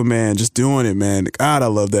Aquaman. Just doing it, man. God, I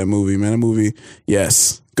love that movie, man. That movie,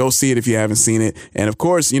 yes. Go see it if you haven't seen it. And of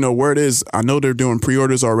course, word is, I know they're doing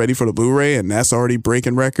pre-orders already for the Blu-ray, and that's already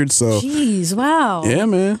breaking records. So, jeez, wow. Yeah,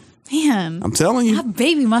 man. Man, I'm telling you. My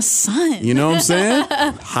baby, my son. You know what I'm saying?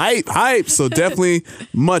 Hype. So definitely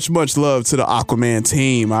much love to the Aquaman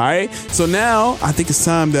team, all right? So now I think it's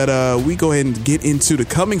time that we go ahead and get into the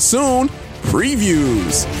coming soon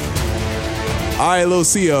previews. All right, Lil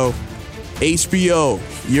CO, HBO,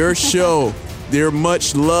 your show, their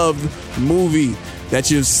much loved movie that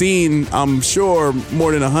you've seen, I'm sure,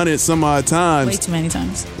 more than 100 some odd times. Way too many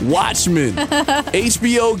times. Watchmen.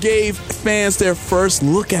 HBO gave fans their first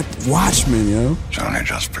look at Watchmen, yo. It's only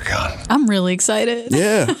just begun. I'm really excited.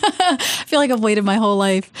 Yeah. I feel like I've waited my whole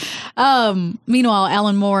life. Meanwhile,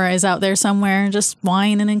 Alan Moore is out there somewhere just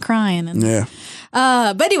whining and crying. Yeah.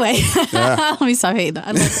 But anyway, let me stop hating.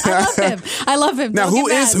 I love him. I love him. Now, who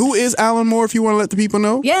is Alan Moore, if you want to let the people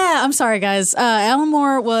know? Yeah, I'm sorry, guys. Alan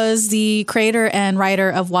Moore was the creator and writer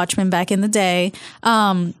of Watchmen back in the day.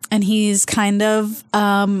 And he's kind of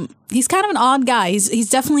an odd guy. He's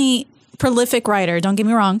definitely prolific writer, don't get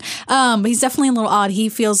me wrong, but he's definitely a little odd. He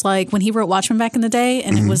feels like when he wrote Watchmen back in the day,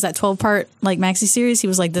 and it was that 12-part like maxi series, he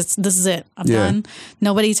was like, this is it, I'm done,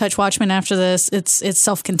 nobody touch Watchmen after this, it's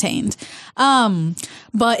self-contained,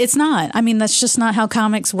 but it's not. I mean, that's just not how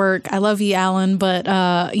comics work. I love you, Alan, but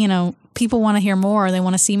people want to hear more. They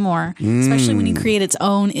want to see more, especially when you create its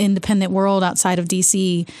own independent world outside of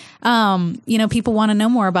DC. People want to know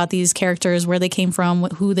more about these characters, where they came from,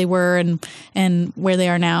 who they were, and where they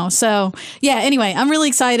are now. So, yeah, anyway, I'm really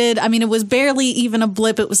excited. I mean, it was barely even a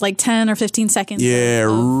blip. It was like 10 or 15 seconds. Yeah,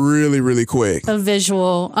 really, really quick. A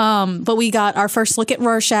visual. But we got our first look at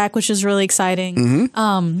Rorschach, which is really exciting.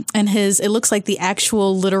 And it looks like the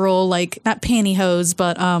actual literal, like, not pantyhose,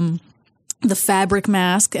 but the fabric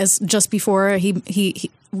mask as just before he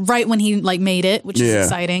right when he like made it, which is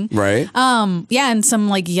exciting. Right. And some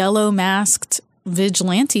like yellow masked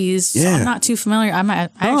vigilantes. Yeah. So I'm not too familiar. I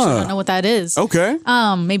actually don't know what that is. Okay.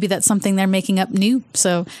 Maybe that's something they're making up new.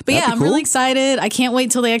 So, but yeah, I'm really excited. I can't wait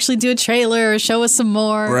till they actually do a trailer or show us some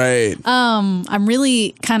more. Right. I'm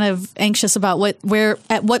really kind of anxious about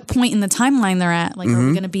at what point in the timeline they're at. Like, are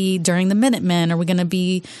we going to be during the Minutemen? Are we going to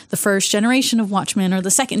be the first generation of Watchmen or the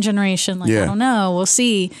second generation? Like, I don't know. We'll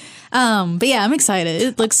see. But yeah, I'm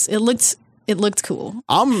excited. It looked cool.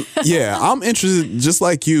 I'm interested, just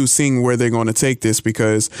like you, seeing where they're going to take this,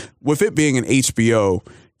 because with it being an HBO,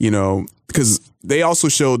 because they also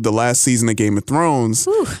showed the last season of Game of Thrones.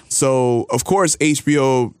 Whew. So, of course,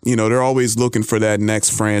 HBO, they're always looking for that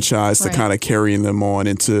next franchise to kind of carrying them on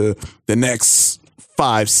into the next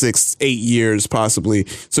 5, 6, 8 years, possibly.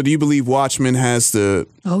 So do you believe Watchmen has the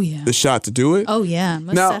shot to do it? Oh, yeah,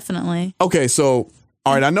 most definitely. Okay, so...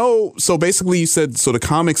 All right, I know. So basically, you said the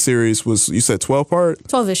comic series was, you said 12-part?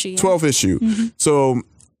 12 issue. Yeah. 12 issue. Mm-hmm. So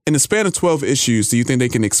in the span of 12 issues, do you think they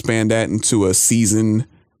can expand that into a season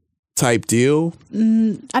type deal?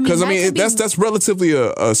 Because that's relatively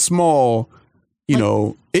a small,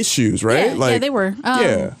 issues, right? Yeah, they were.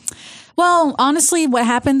 Well, honestly, what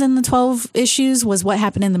happened in the 12 issues was what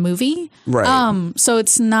happened in the movie. Right. So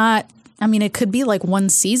it's not. I mean, it could be like one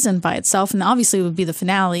season by itself, and obviously it would be the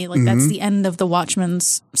finale. Like, that's the end of the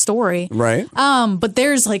Watchmen's story. Right. But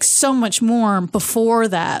there's like so much more before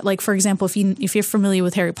that. Like, for example, if you're familiar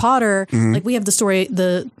with Harry Potter, like we have the story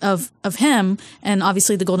of him, and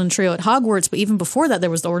obviously the Golden Trio at Hogwarts. But even before that,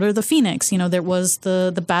 there was the Order of the Phoenix. There was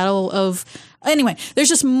the Battle of. Anyway, there's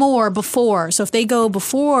just more before. So if they go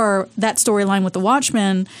before that storyline with the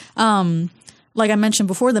Watchmen, like I mentioned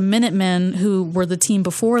before, the Minutemen, who were the team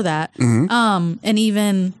before that, and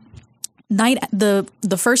even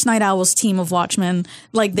the first Night Owls team of Watchmen,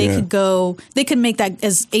 like they could make that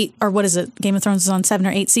as 8, or what is it? Game of Thrones is on 7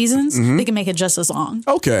 or 8 seasons. They can make it just as long.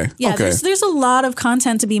 Okay. Yeah. Okay. There's a lot of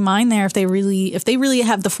content to be mined there if they really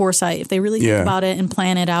have the foresight, if they really think about it and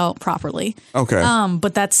plan it out properly. Okay.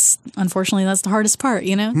 But unfortunately that's the hardest part,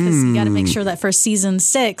 because you got to make sure that for season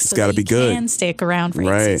 6, it's got to be good. Can stick around for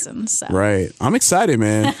 8 seasons. So. Right. I'm excited,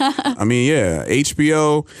 man. I mean, yeah,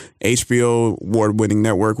 HBO award-winning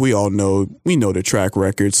network. We know the track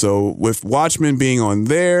record. So with Watchmen being on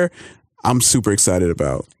there, I'm super excited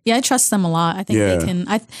about. Yeah, I trust them a lot. I think they can.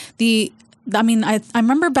 I mean, I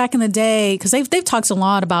remember back in the day, because they've talked a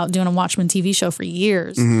lot about doing a Watchmen TV show for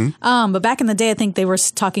years. But back in the day, I think they were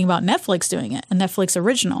talking about Netflix doing it, a Netflix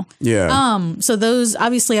original. Yeah. So those,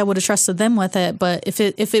 obviously, I would have trusted them with it. But if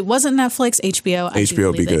it wasn't Netflix, HBO, HBO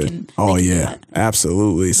would be good.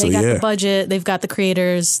 Absolutely. So they got the budget, they've got the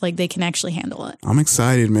creators, like they can actually handle it. I'm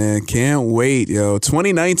excited, man. Can't wait, yo.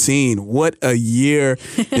 2019, what a year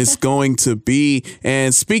it's going to be.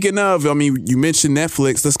 And speaking of, I mean, you mentioned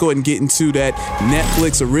Netflix. Let's go ahead and get into that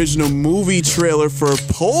Netflix original movie trailer for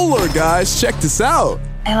Polar, guys. Check this out.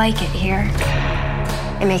 I like it here.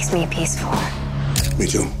 It makes me peaceful. Me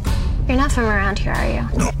too. You're not from around here, are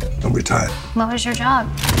you? No, I'm retired. What was your job?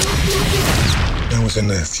 I was in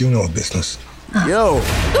the funeral business. Yo.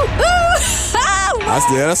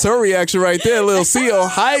 That's her reaction right there. Little CO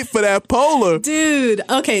hype for that Polar. Dude,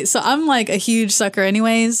 okay, so I'm like a huge sucker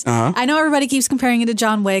anyways. I know everybody keeps comparing it to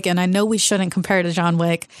John Wick, and I know we shouldn't compare it to John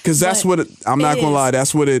Wick. Because that's what I'm not going to lie,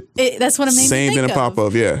 that's what it made me think didn't pop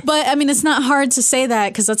up, yeah. But, I mean, it's not hard to say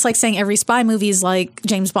that, because that's like saying every spy movie is like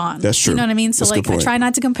James Bond. That's true. You know what I mean? So, that's like, I try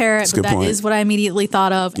not to compare it, but that is what I immediately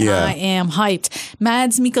thought of, and I am hyped.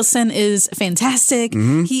 Mads Mikkelsen is fantastic.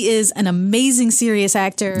 He is an amazing serious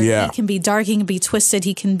actor. He can be dark, he can be twisted,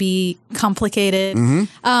 he can be complicated.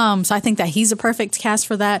 So I think that he's a perfect cast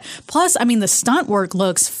for that. Plus, I mean, the stunt work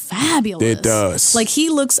looks fabulous. It does. Like, he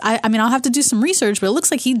looks, I mean, I'll have to do some research, but it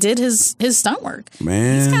looks like he did his stunt work.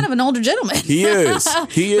 Man. He's kind of an older gentleman. He is.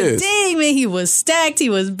 He is. But dang, man, he was stacked. He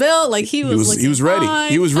was built. Like, he was ready.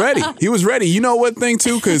 fine. He was ready. He was ready. You know what thing,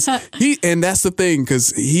 too? Because and that's the thing, because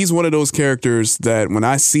he's one of those characters that when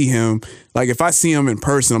I see him, like, if I see him in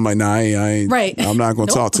person, I'm like, nah, I ain't. Right. I'm not going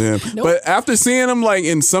to talk to him. But after seeing him, like,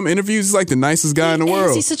 in some interviews, he's like the nicest guy in the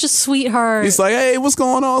world. He's such a sweetheart. He's like, hey, what's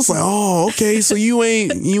going on? It's like, oh, okay, so you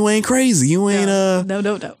ain't crazy. You ain't,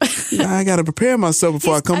 No. I got to prepare myself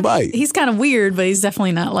before I come by. He's kind of weird, but he's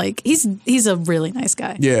definitely not like, he's a really nice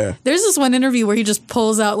guy. Yeah. There's this one interview where he just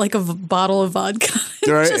pulls out like a bottle of vodka.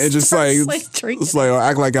 Right? And just like drinking. It's like,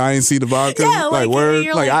 act like I ain't see the vodka. Yeah, like word.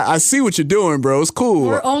 Like, I see what you're doing, bro. It's cool.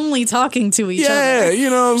 We're only talking to each other. Yeah, you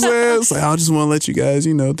know what I'm saying? It's like, I just want to let you guys,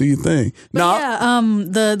 do your thing.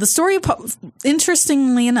 The story,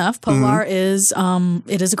 interestingly enough, Polar is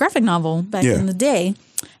it is a graphic novel back in the day.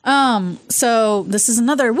 So this is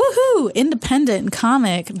another independent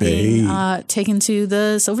comic being taken to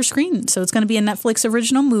the silver screen. So it's going to be a Netflix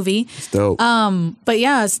original movie. It's dope. But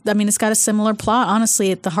yeah, it's got a similar plot.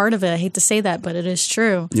 Honestly, at the heart of it, I hate to say that, but it is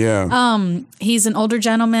true. Yeah. He's an older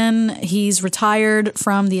gentleman. He's retired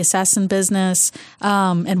from the assassin business.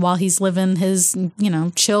 And while he's living his,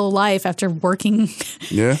 chill life after working,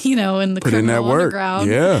 in the criminal underground.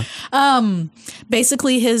 Yeah.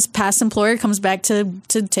 Basically, his past employer comes back to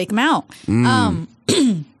take him out.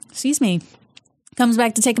 Excuse me. Comes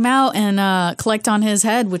back to take him out and collect on his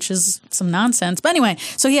head, which is some nonsense. But anyway,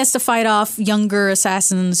 so he has to fight off younger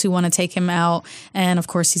assassins who want to take him out, and of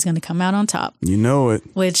course he's going to come out on top. You know it.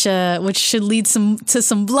 Which should lead to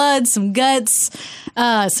some blood, some guts,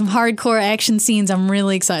 some hardcore action scenes. I'm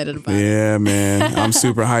really excited about it. Yeah, man. I'm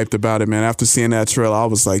super hyped about it, man. After seeing that trailer, I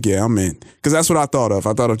was like, yeah, I'm in. Because that's what I thought of.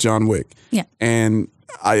 I thought of John Wick. Yeah. And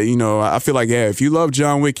I feel like, if you love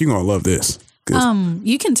John Wick, you're going to love this.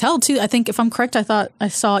 You can tell too. I think if I'm correct, I thought I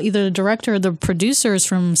saw either the director or the producers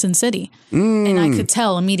from Sin City, and I could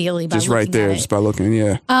tell immediately by just right there, just by looking.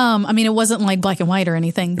 Yeah. It wasn't like black and white or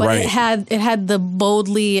anything, but it had the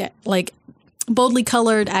boldly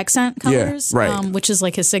colored accent colors, which is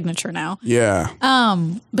like his signature now. Yeah.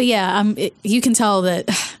 But yeah, you can tell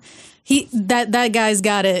that. That guy's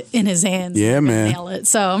got it in his hands. Yeah, man. Nail it.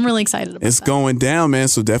 So I'm really excited about it. It's going down, man.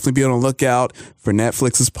 So definitely be on the lookout for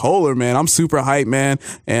Netflix's Polar, man. I'm super hyped, man.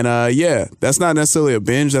 And that's not necessarily a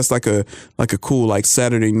binge. That's like a cool like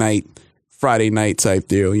Saturday night, Friday night type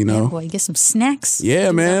deal, Yeah, boy, get some snacks.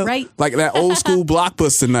 Yeah, man. Right. Like that old school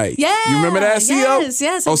Blockbuster night. Yeah. You remember that, CO?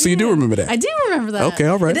 Yes. Oh, so you do remember that? I do remember that. Okay,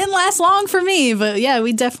 all right. It didn't last long for me, but yeah,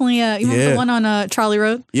 we definitely, you remember the one on Charlie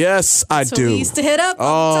Road? Yes, I do. We used to hit up.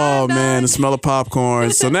 Oh, man, the smell of popcorn.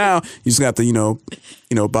 So now you just got to,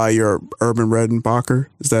 buy your Urban Redenbacher.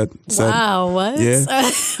 Is that? Wow, what? Yeah.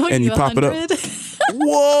 And you pop it up.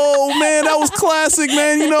 Whoa, man, that was classic,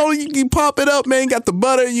 man. You pop it up, man. Got the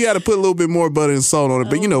butter. You got to put a little bit more butter and salt on it.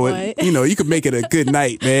 But you know what? You can make it a good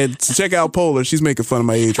night, man. So check out Polar. She's making fun of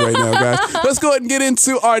my age right now, guys. Let's go ahead and get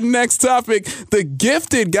into our next topic. The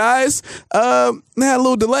Gifted, guys. Had a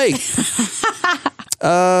little delay.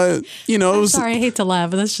 I'm sorry, I hate to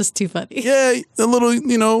laugh, but that's just too funny. Yeah, a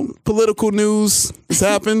little, political news has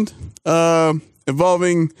happened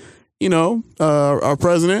involving, our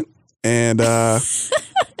president. And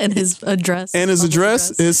And his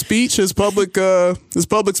address. His speech, his public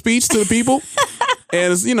speech to the people.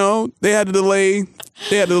 And it's, they had to delay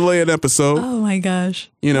an episode. Oh my gosh.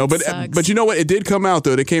 But you know what? It did come out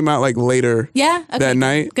though. It came out like later that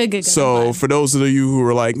night. Good. So for those of you who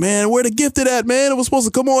were like, man, where the Gifted at, man? It was supposed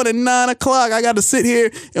to come on at 9:00. I got to sit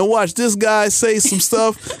here and watch this guy say some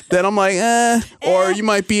stuff that I'm like, or you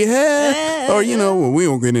might be or we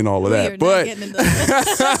won't get into all of that.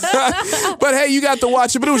 But hey, you got to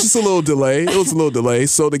watch it. But it was just a little delay.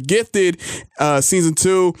 So the Gifted season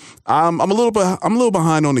 2, I'm a little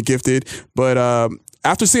behind on the Gifted, but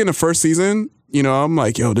after seeing the first season, I'm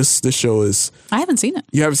like, yo, this show is. I haven't seen it.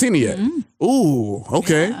 You haven't seen it yet? Mm-hmm. Ooh,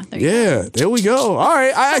 okay. Yeah, there we go. All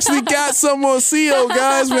right. I actually got some more CO,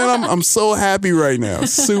 guys, man. I'm so happy right now.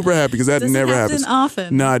 Super happy because that never happens.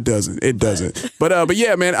 Often. No, it doesn't. It doesn't. But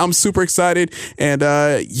yeah, man, I'm super excited. And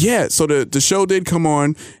so the show did come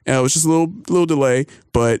on. It was just a little delay.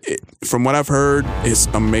 But from what I've heard, it's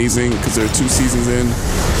amazing because there are 2 seasons in.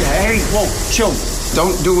 Hey, whoa, chill.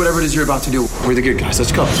 Don't do whatever it is you're about to do. We're the good guys.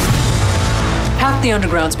 Let's go. Half the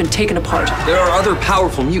underground's been taken apart. There are other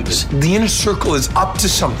powerful mutants. The inner circle is up to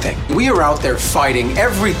something. We are out there fighting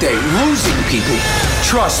every day, losing people.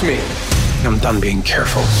 Trust me. I'm done being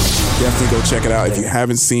careful. Definitely go check it out if you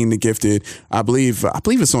haven't seen The Gifted. I believe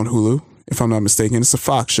it's on Hulu, if I'm not mistaken. It's a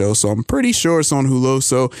Fox show, so I'm pretty sure it's on Hulu.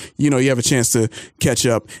 So, you have a chance to catch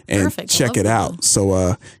up and check it out.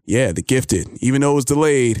 So, The Gifted, even though it was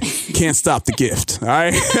delayed, can't stop the gift. All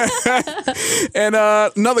right. And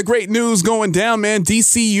another great news going down, man.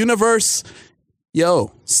 DC Universe.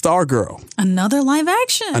 Yo, Stargirl. Another live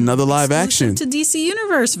action. Exclusive to DC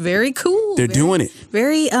Universe. Very cool. They're doing it.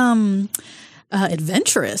 Very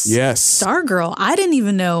adventurous. Yes. Stargirl. I didn't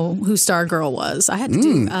even know who Stargirl was. I had to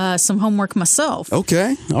do some homework myself.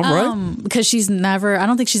 Okay. All right. Because I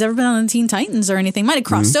don't think she's ever been on the Teen Titans or anything. Might have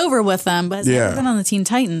crossed over with them, but has never been on the Teen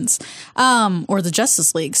Titans or the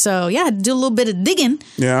Justice League. So, yeah, I had to do a little bit of digging.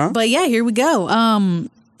 Yeah. But, yeah, here we go.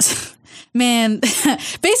 Man,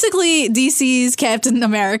 basically DC's Captain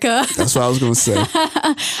America. That's what I was going to say.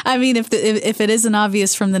 I mean, if it isn't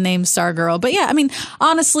obvious from the name Stargirl. But yeah, I mean,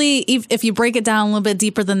 honestly, if you break it down a little bit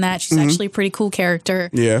deeper than that, she's actually a pretty cool character.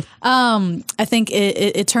 Yeah. I think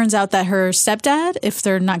it turns out that her stepdad, if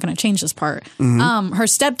they're not going to change this part, her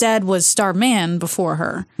stepdad was Starman before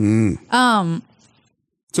her.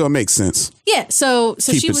 So it makes sense. Yeah, so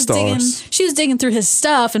she was digging through his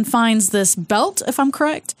stuff and finds this belt, if I'm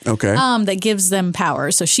correct. Okay. That gives them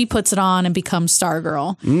power. So she puts it on and becomes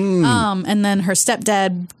Stargirl. And then her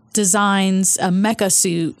stepdad designs a mecha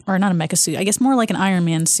suit, or not a mecha suit, I guess more like an Iron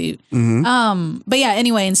Man suit. But yeah,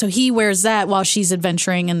 anyway, and so he wears that while she's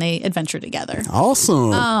adventuring, and they adventure together.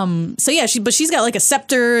 Awesome. So yeah, she's got like a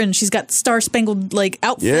scepter, and she's got Star Spangled like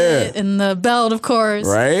outfit and the belt, of course.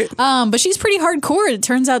 Right. But she's pretty hardcore. It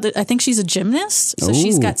turns out that I think she's a gymnast, so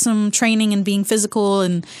she's got some training in being physical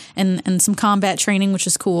and some combat training, which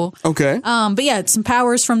is cool. Okay. But yeah, some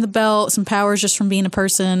powers from the belt, some powers just from being a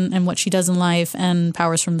person and what she does in life, and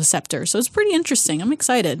powers from the scepter. So it's pretty interesting. I'm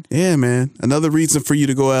excited. Yeah, man. Another reason for you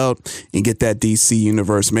to go out and get that DC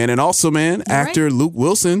Universe, man. And also, man, actor Luke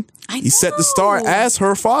Wilson, he set the star as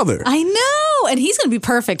her father. I know. And he's going to be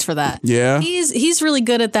perfect for that. Yeah. He's really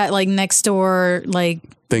good at that, like, next door, like...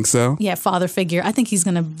 Think so? Yeah, father figure. I think he's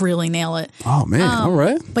going to really nail it. Oh, man. All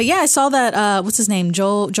right. But yeah, I saw that, what's his name?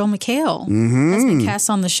 Joel McHale has been cast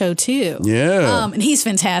on the show, too. Yeah. And he's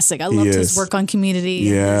fantastic. I loved his work on Community.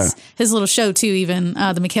 Yeah. And his little show, too, even,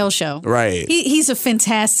 the McHale show. Right. He's a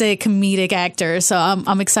fantastic comedic actor, so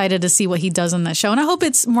I'm excited to see what he does on that show. And I hope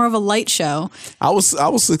it's more of a light show. I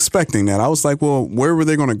was expecting that. I was like, well, where were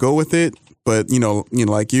they going to go with it? But, you know,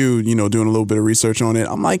 like you doing a little bit of research on it,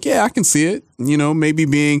 I'm like, yeah, I can see it,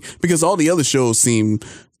 maybe because all the other shows seem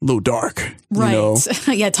a little dark. Right.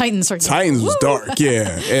 Yeah, Titans was dark,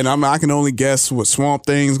 yeah. And I can only guess what Swamp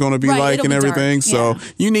Thing's going to be like and everything. Dark, so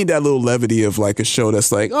you need that little levity of like a show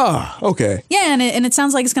that's like, oh, okay. Yeah, and it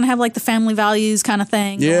sounds like it's going to have like the family values kind of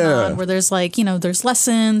thing going on, where there's like, there's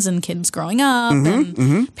lessons and kids growing up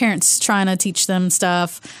and parents trying to teach them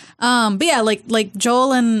stuff. But yeah, like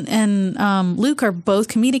Joel and Luke are both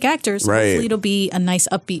comedic actors. So hopefully it'll be a nice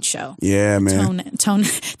upbeat show. Yeah, man. Tone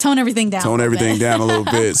everything down. Tone everything down a little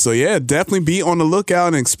bit. So yeah, definitely be on the lookout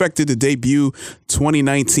and expected to debut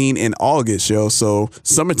 2019 in August, yo. So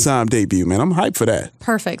summertime debut, man. I'm hyped for that.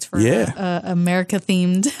 Perfect for America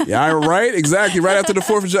themed. Yeah, right. Exactly. Right after the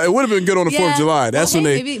 4th of July. It would have been good on the 4th of July. That's when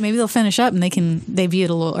maybe they'll finish up and they can debut it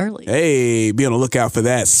a little early. Hey, be on the lookout for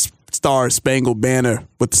that. Star Spangled Banner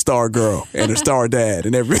with the Stargirl and her Star Dad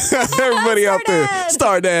and everybody out there.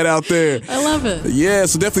 Star Dad out there. I love it. Yeah,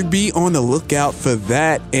 so definitely be on the lookout for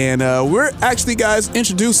that. And we're actually, guys,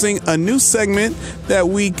 introducing a new segment that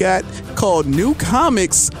we got called New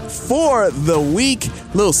Comics for the Week.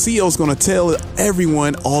 Lil CEO's going to tell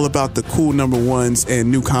everyone all about the cool number ones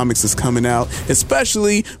and new comics that's coming out,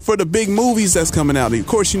 especially for the big movies that's coming out. Of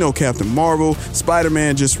course, you know Captain Marvel,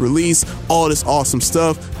 Spider-Man just released, all this awesome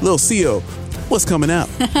stuff. Lil CEO, what's coming out?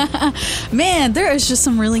 Man, there is just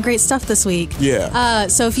some really great stuff this week. Yeah.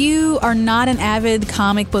 So if you are not an avid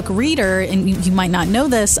comic book reader, and you might not know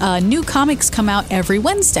this, new comics come out every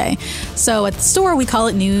Wednesday. So at the store, we call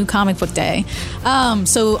it New Comic Book Day.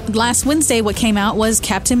 So last Wednesday, what came out was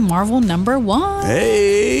Captain Marvel #1.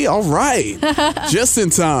 Hey, all right. Just in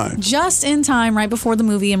time. Just in time, right before the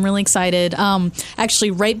movie. I'm really excited.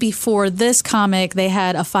 Actually, right before this comic, they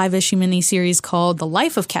had a 5-issue miniseries called The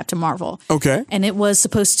Life of Captain Marvel. Okay. And it was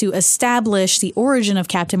supposed to establish the origin of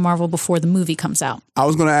Captain Marvel before the movie comes out. I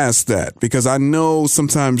was going to ask that because I know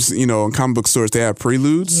sometimes, you know, in comic book stores, they have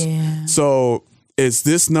preludes. Yeah. So is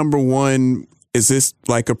this #1, is this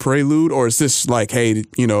like a prelude, or is this like, hey,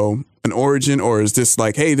 you know, an origin, or is this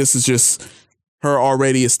like, hey, this is just her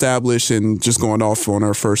already established and just going off on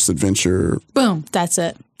her first adventure? Boom. That's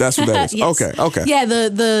it. That's what that is. Yes. Okay. Yeah,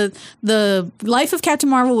 the Life of Captain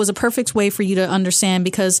Marvel was a perfect way for you to understand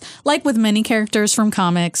because, like with many characters from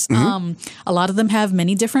comics, a lot of them have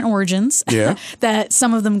many different origins. Yeah. That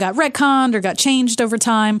some of them got retconned or got changed over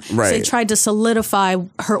time. Right. So they tried to solidify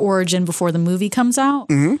her origin before the movie comes out.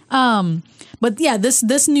 But yeah,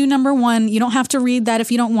 this new #1, you don't have to read that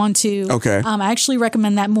if you don't want to. Okay. I actually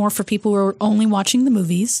recommend that more for people who are only watching the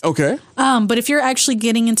movies. Okay. But if you're actually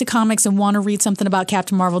getting into comics and want to read something about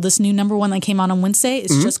Captain Marvel, this new #1 that came out on Wednesday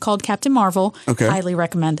is just called Captain Marvel. Okay. Highly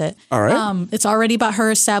recommend it. All right. It's already about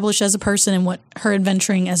her established as a person and what her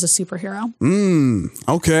adventuring as a superhero.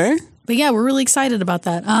 Okay. But yeah, we're really excited about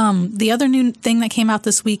that. The other new thing that came out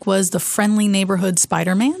this week was the Friendly Neighborhood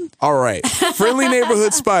Spider-Man. All right. Friendly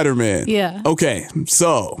Neighborhood Spider-Man. Yeah. Okay.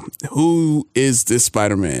 So who is this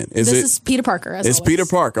Spider-Man? This is Peter Parker. It's always. Peter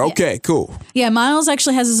Parker. Okay, cool. Yeah, Miles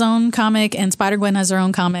actually has his own comic and Spider-Gwen has her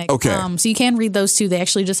own comic. Okay. So you can read those too. They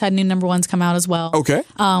actually just had new #1s come out as well. Okay.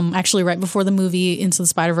 Actually right before the movie Into the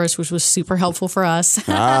Spider-Verse, which was super helpful for us.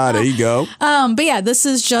 There you go. But yeah, this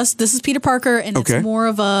is Peter Parker, and Okay. it's more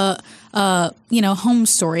of a home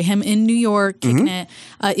story. Him in New York kicking it.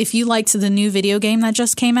 If you liked the new video game that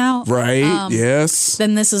just came out, Right. Yes.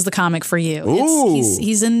 then this is the comic for you. Ooh.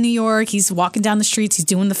 He's in New York. He's walking down the streets. He's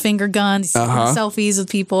doing the finger guns. He's taking selfies with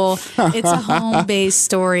people. It's a home-based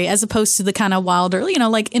story as opposed to the kind of wilder,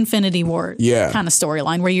 like Infinity War kind of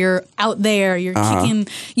storyline where you're out there, you're kicking,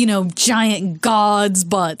 giant gods'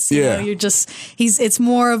 butts. You know, you're just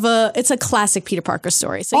it's a classic Peter Parker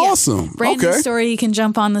story. So awesome. Brand new story you can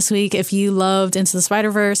jump on this week if you loved Into the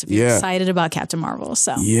Spider-Verse, if you're excited about Captain Marvel.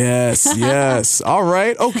 So Yes. All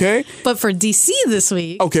right. Okay. But for DC this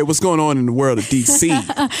week. Okay, what's going on in the world of DC?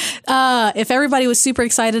 If everybody was super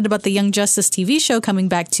excited about the Young Justice TV show coming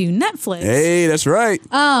back to Netflix. Hey, that's right.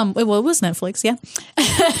 Well, it was Netflix, yeah.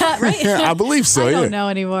 Right? I believe so, I don't know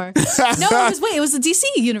anymore. It was the DC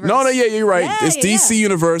universe. No, you're right. Yeah, it's DC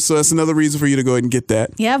universe, so that's another reason for you to go ahead and get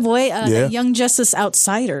that. Yeah, boy. Young Justice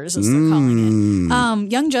Outsiders, as they're calling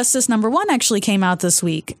it. Young Justice #1 actually came out this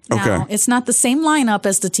week. Now, it's not the same lineup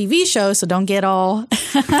as the TV show, so don't get all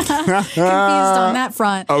confused on that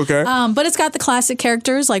front. Okay. But it's got the classic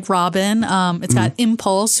characters like Robin. It's got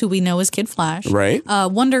Impulse, who we know as Kid Flash. Right.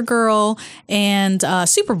 Wonder Girl and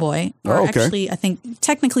Superboy. Or actually, I think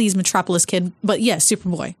technically he's Metropolis Kid, but yeah,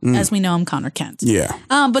 Superboy, as we know him, Connor Kent. Yeah.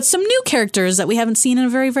 But some new characters that we haven't seen in a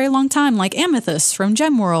very, very long time, like Amethyst from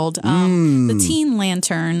Gemworld, the Teen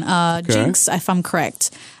Lantern, Jinx, if I'm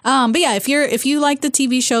correct. But yeah, if you like the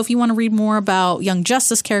TV show, if you want to read more about Young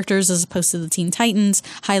Justice characters as opposed to the Teen Titans,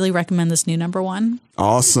 highly recommend this new #1.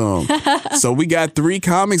 Awesome. So we got 3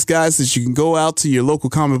 comics, guys, that you can go out to your local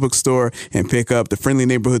comic book store and pick up: the Friendly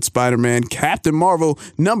Neighborhood Spider-Man, Captain Marvel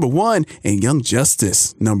 #1, and Young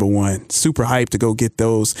Justice #1. Super hyped to go get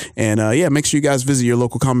those. And make sure you guys visit your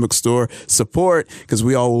local comic book store. Support, because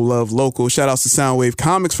we all love local. Shout outs to Soundwave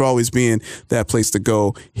Comics for always being that place to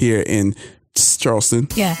go here in Charleston.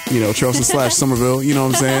 Yeah. Charleston / Somerville. You know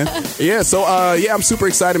what I'm saying? Yeah. So, I'm super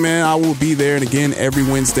excited, man. I will be there. And again, every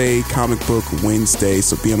Wednesday, Comic Book Wednesday.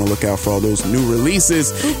 So be on the lookout for all those new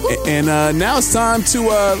releases. And now it's time to,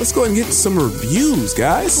 let's go ahead and get some reviews,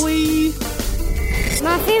 guys.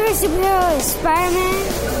 My favorite superhero is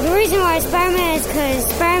Spider-Man. The reason why Spider-Man is because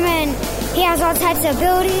Spider-Man, he has all types of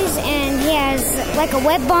abilities and he has like a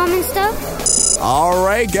web bomb and stuff. All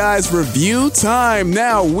right, guys, review time.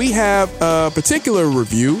 Now, we have a particular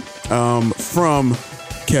review from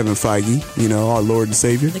Kevin Feige, our Lord and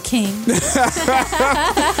Savior. The King.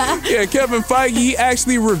 Yeah, Kevin Feige, he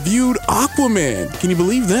actually reviewed Aquaman. Can you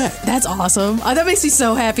believe that? That's awesome. That makes me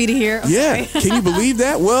so happy to hear. Yeah, can you believe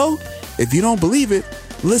that? Well, if you don't believe it,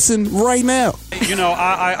 listen right now.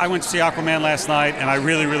 I went to see Aquaman last night, and I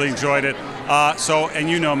really, really enjoyed it. And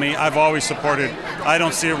you know me, I've always supported. I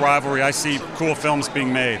don't see a rivalry. I see cool films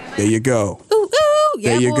being made. There you go. Ooh,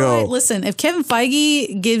 yeah, there you go. Listen, if Kevin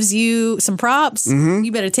Feige gives you some props,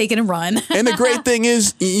 you better take it and run. And the great thing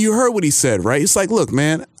is, you heard what he said, right? It's like, look,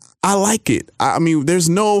 man, I like it. I mean,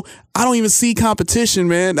 I don't even see competition,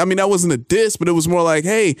 man. I mean, that wasn't a diss, but it was more like,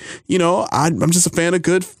 hey, I'm just a fan of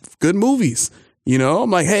good movies. I'm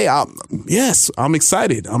like, hey, I'm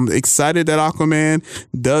excited. I'm excited that Aquaman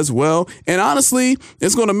does well. And honestly,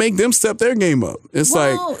 it's going to make them step their game up. It's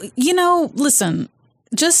listen,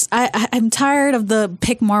 I'm tired of the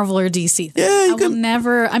pick Marvel or DC thing. Yeah,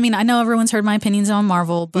 I know everyone's heard my opinions on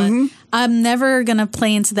Marvel, but I'm never going to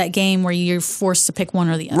play into that game where you're forced to pick one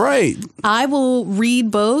or the other. Right. I will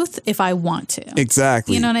read both if I want to.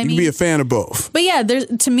 Exactly. You know what I mean? You can be a fan of both. But yeah,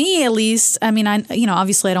 to me at least,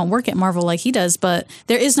 obviously I don't work at Marvel like he does, but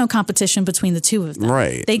there is no competition between the two of them.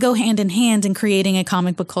 Right. They go hand in hand in creating a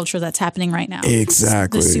comic book culture that's happening right now.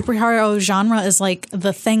 Exactly. The superhero genre is like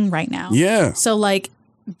the thing right now. Yeah. So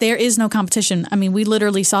there is no competition. I mean, we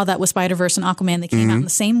literally saw that with Spider-Verse and Aquaman. They came out in the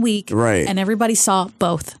same week. Right. And everybody saw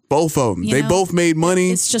both. Both of them. They both made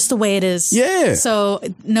money. It's just the way it is. Yeah. So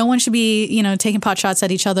no one should be, taking pot shots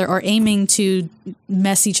at each other or aiming to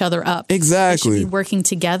mess each other up. Exactly. They should be working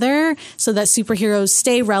together so that superheroes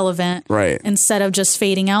stay relevant. Right. Instead of just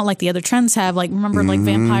fading out like the other trends have. Like, remember,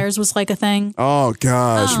 vampires was like a thing? Oh,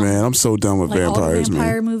 gosh, man. I'm so done with vampires, all the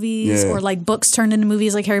vampire movies or books turned into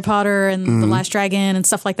movies like Harry Potter and The Last Dragon and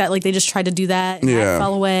stuff like that. Like, they just tried to do that and that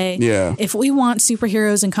fell away. Yeah. If we want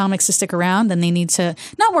superheroes and comics to stick around, then they need to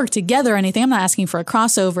not work together or anything. I'm not asking for a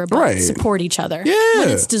crossover, but support each other when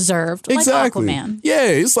it's deserved. Exactly. Like Aquaman. Yeah.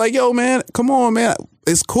 It's like, yo, man, come on, man.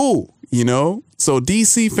 It's cool, So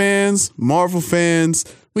DC fans, Marvel fans,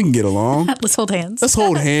 we can get along. Let's hold hands. Let's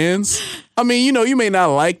hold hands. I mean, you may not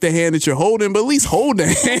like the hand that you're holding, but at least hold the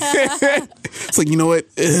hand. It's like, you know what?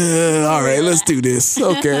 All right, let's do this.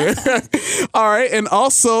 Okay. All right. And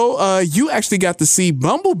also, you actually got to see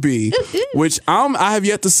Bumblebee, which I have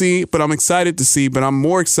yet to see, but I'm excited to see. But I'm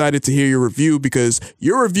more excited to hear your review because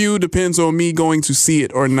your review depends on me going to see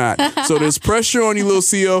it or not. So there's pressure on you, little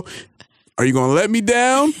CEO. Are you going to let me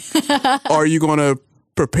down? Or are you going to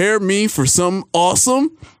prepare me for some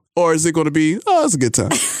awesome? Or is it going to be, it's a good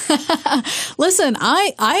time? Listen,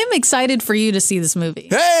 I am excited for you to see this movie.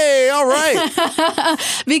 Hey, all right.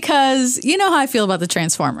 Because you know how I feel about the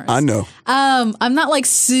Transformers. I know. I'm not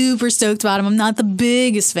super stoked about them. I'm not the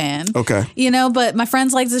biggest fan. Okay. But my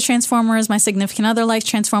friends like the Transformers. My significant other likes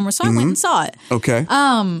Transformers. So I went and saw it. Okay.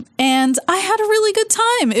 And I had a really good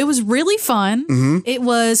time. It was really fun. It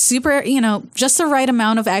was super, just the right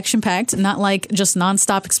amount of action packed, not like just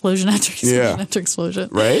nonstop explosion after explosion after explosion.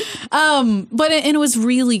 Right. But it was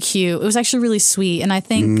really cute. It was actually really sweet. And I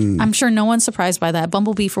think, I'm sure no one's surprised by that.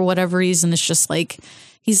 Bumblebee, for whatever reason, is just like,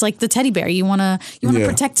 he's like the teddy bear. You want to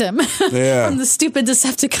protect him from the stupid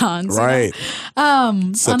Decepticons. Right.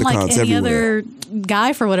 Unlike any other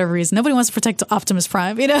guy, for whatever reason. Nobody wants to protect Optimus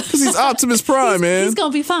Prime, Because he's Optimus Prime, man. He's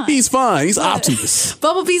going to be fine. He's fine. He's Optimus.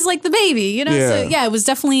 Bumblebee's like the baby, So, it was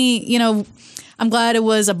definitely, I'm glad it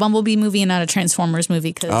was a Bumblebee movie and not a Transformers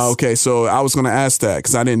movie. Okay, so I was going to ask that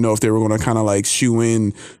because I didn't know if they were going to kind of like shoe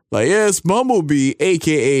in, like, it's Bumblebee,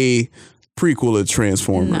 a.k.a. prequel of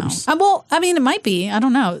Transformers. No. Well, I mean, it might be. I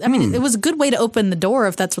don't know. I mean, it was a good way to open the door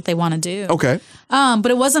if that's what they want to do. Okay.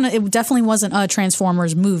 But it definitely wasn't a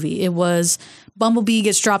Transformers movie. It was Bumblebee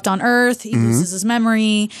gets dropped on Earth, he loses his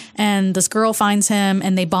memory, and this girl finds him,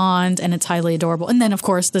 and they bond, and it's highly adorable. And then, of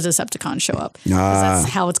course, the Decepticons show up. That's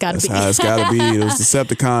how it's got to be. That's how it's got to be. Those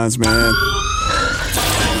Decepticons, man.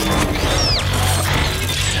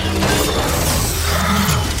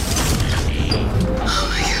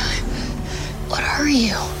 What are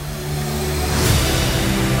you?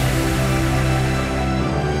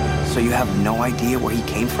 So you have no idea where he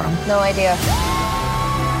came from? No idea.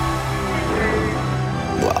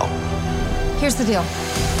 Well, Here's the deal.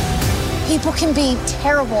 People can be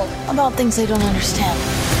terrible about things they don't understand.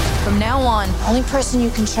 From now on, the only person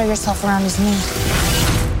you can show yourself around is me.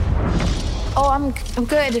 Oh, I'm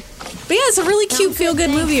good. But yeah, it's a really cute,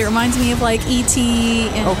 feel-good movie. It reminds me of like E.T.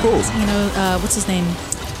 and, what's his name?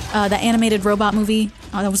 That animated robot movie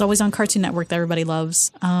that was always on Cartoon Network that everybody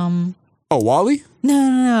loves. Oh, Wall-E?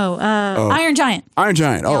 No. Iron Giant. Iron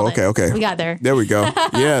Giant. Oh, okay. We got there. There we go.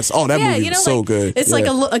 Yes. Oh, that movie was so good. It's like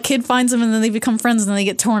a kid finds them and then they become friends and then they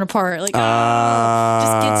get torn apart. Like,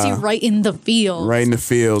 just gets you right in the feels. Right in the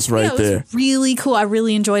feels, right there. It was really cool. I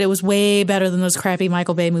really enjoyed it. It was way better than those crappy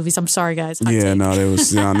Michael Bay movies. I'm sorry, guys. There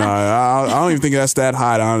was. No, I don't even think that's that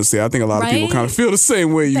hot, honestly. I think a lot of people kind of feel the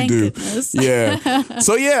same way you do. Goodness. Yeah.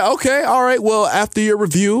 So, okay. All right. Well, after your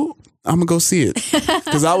review, I'm going to go see it.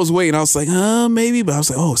 Because I was waiting. I was like, maybe. But I was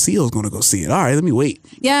like, CEO's going to go see it. All right, let me wait.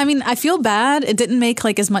 Yeah, I mean, I feel bad. It didn't make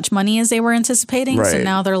like as much money as they were anticipating. Right. So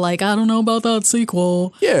now they're like, I don't know about that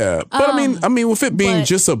sequel. Yeah. But I mean, with it being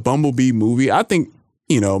just a Bumblebee movie, I think,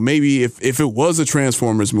 maybe if it was a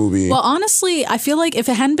Transformers movie. Well, honestly, I feel like if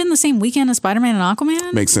it hadn't been the same weekend as Spider-Man and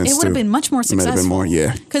Aquaman, makes sense. It would have been much more successful. It might have been more,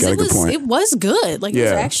 yeah. Because it was good. Like, it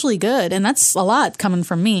was actually good. And that's a lot coming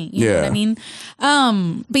from me. You know what I mean?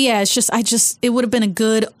 But yeah, it's just, it would have been a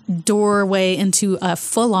good doorway into a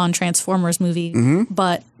full-on Transformers movie. Mm-hmm.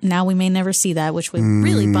 But now we may never see that, which would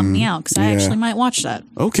really bum me out because I actually might watch that.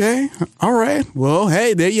 Okay. All right. Well,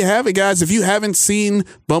 hey, there you have it, guys. If you haven't seen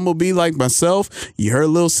Bumblebee like myself, you heard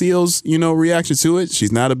Lil Seal's, reaction to it.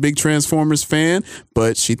 She's not a big Transformers fan,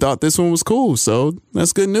 but she thought this one was cool. So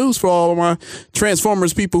that's good news for all of my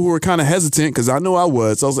Transformers people who were kind of hesitant because I know I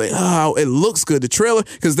was. I was like, it looks good. The trailer,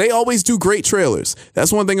 because they always do great trailers.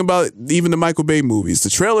 That's one thing about even the Michael Bay movies. The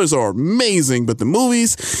trailers are amazing, but the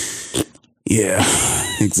movies... Yeah,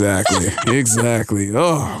 exactly.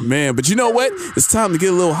 Oh, man. But you know what? It's time to get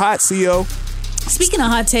a little hot, CEO. Speaking of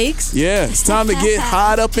hot takes. Yeah, it's time to get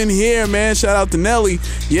hot up in here, man. Shout out to Nelly.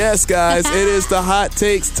 Yes, guys, it is the hot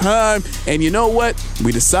takes time. And you know what?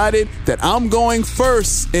 We decided that I'm going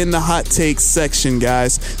first in the hot takes section,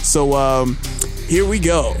 guys. So, here we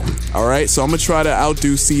go. All right, so I'm going to try to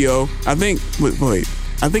outdo CEO. I think,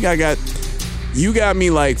 you got me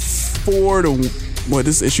like 4-1. Well,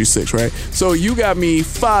 this is issue 6, right? So you got me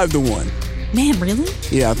 5-1. Man, really?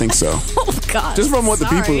 Yeah, I think so. Oh God! Just from what the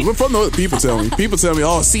people tell me. People tell me,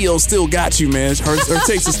 CEO still got you, man. Her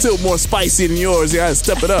takes are still more spicy than yours. You gotta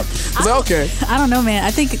step it up. I was like, okay. I don't know, man.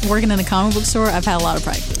 I think working in a comic book store, I've had a lot of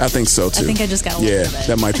practice. I think so too. I think I just got a little bit of it.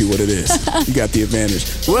 That might be what it is. You got the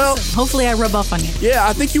advantage. Well, hopefully I rub off on you. Yeah,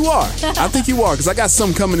 I think you are. Because I got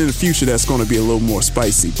something coming in the future that's going to be a little more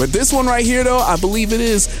spicy. But this one right here, though, I believe it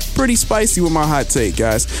is pretty spicy with my hot take,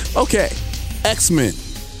 guys. Okay, X-Men.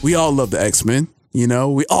 We all love the X-Men.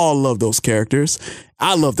 We all love those characters.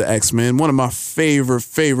 I love the X-Men. One of my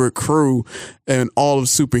favorite crew in all of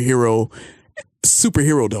superherodom.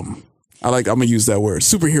 I'm going to use that word,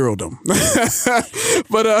 superherodom.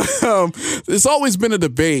 But it's always been a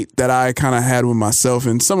debate that I kind of had with myself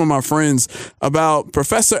and some of my friends about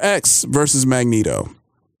Professor X versus Magneto,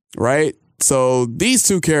 right? So these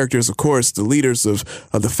two characters, of course, the leaders of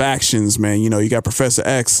the factions, man, you got Professor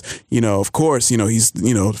X, of course, he's,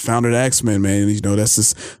 the founder of the X-Men, man,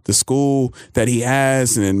 that's the school that he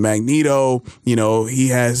has. And then Magneto, he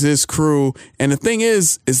has his crew. And the thing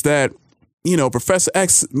is that, Professor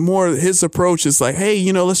X, more his approach is like,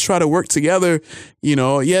 hey, let's try to work together.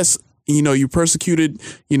 Yes, you persecuted,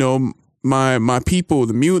 my people,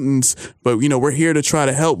 the mutants, but we're here to try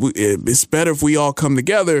to help. It's better if we all come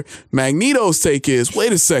together. Magneto's take is,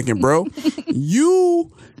 wait a second, bro.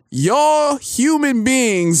 Y'all human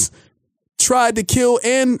beings tried to kill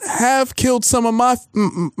and have killed some of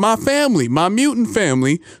my family, my mutant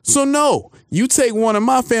family. So no, you take one of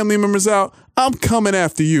my family members out, I'm coming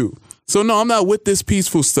after you. So no, I'm not with this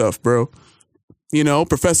peaceful stuff, bro.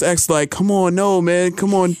 Professor X like, come on, no, man,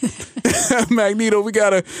 come on, Magneto,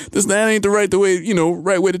 that ain't the right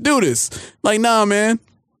way to do this. Like, nah, man.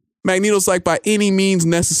 Magneto's like, by any means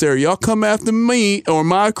necessary, y'all come after me or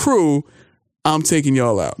my crew, I'm taking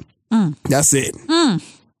y'all out. That's it.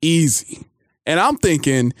 Easy. And I'm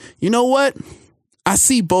thinking, you know what? I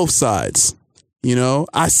see both sides.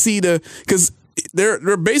 I see because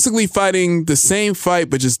they're basically fighting the same fight,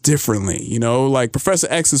 but just differently, like Professor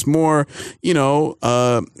X is more,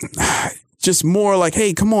 just more like,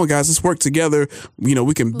 hey, come on, guys, let's work together.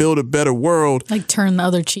 We can build a better world. Like turn the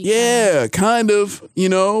other cheek. Yeah, kind of,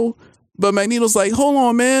 but Magneto's like, hold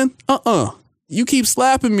on, man. You keep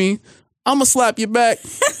slapping me, I'm going to slap you back.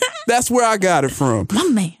 That's where I got it from. My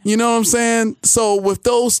man. You know what I'm saying? So with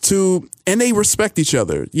those two, and they respect each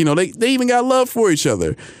other, they even got love for each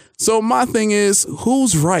other. So my thing is,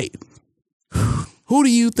 who's right? Who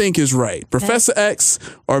do you think is right? Professor X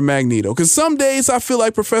or Magneto? Because some days I feel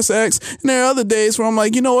like Professor X, and there are other days where I'm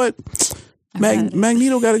like, you know what?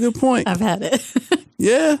 Magneto got a good point. I've had it.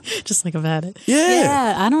 Yeah. Just like I've had it.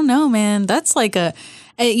 Yeah. I don't know, man. That's like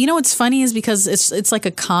what's funny is because it's like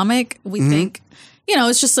a comic. We think,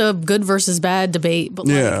 it's just a good versus bad debate. But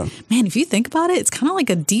man, if you think about it, it's kind of like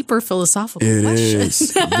a deeper philosophical question. It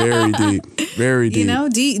is very deep, very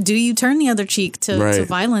deep. Do you turn the other cheek to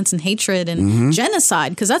violence and hatred and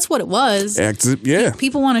genocide? Because that's what it was.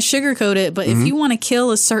 People want to sugarcoat it, but if you want to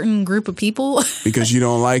kill a certain group of people because you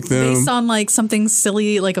don't like them based on like something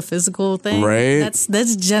silly, like a physical thing, right?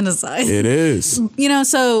 That's genocide. It is.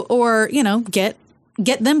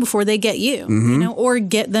 Get them before they get you, or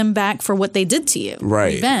get them back for what they did to you.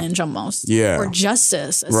 Right. Revenge almost. Yeah. Or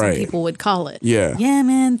justice, as some people would call it. Yeah. Yeah,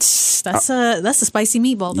 man. That's a spicy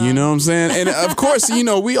meatball, dog. You know what I'm saying? And of course,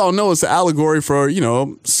 we all know it's an allegory for,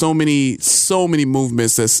 so many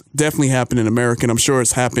movements that's definitely happened in America. And I'm sure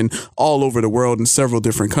it's happened all over the world in several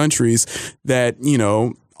different countries that,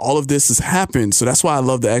 all of this has happened. So that's why I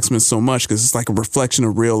love the X-Men so much, because it's like a reflection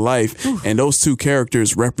of real life. Ooh. And those two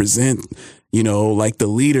characters represent, like the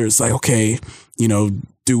leaders, like, okay,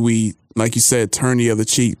 do we, like you said, turn the other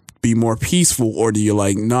cheek, be more peaceful? Or do you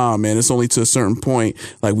like, nah, man, it's only to a certain point.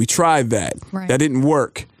 Like, we tried that. Right. That didn't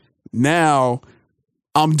work. Now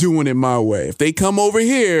I'm doing it my way. If they come over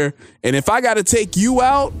here and if I got to take you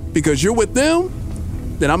out because you're with them,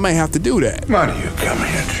 then I might have to do that. Why do you come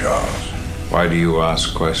here, Charles? Why do you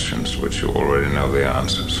ask questions to which you already know the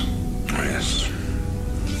answers? Yes.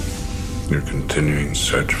 Your continuing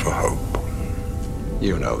search for hope.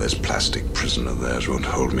 You know this plastic prison of theirs won't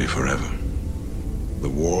hold me forever. The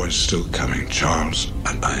war is still coming, Charles,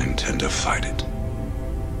 and I intend to fight it.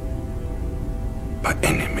 By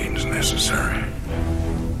any means necessary.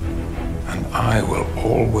 And I will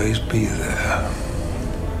always be there.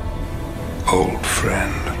 Old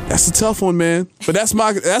friend. That's a tough one, man. But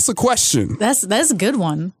that's a question. That's a good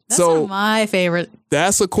one. That's one of my favorite.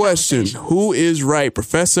 That's a question. Who is right,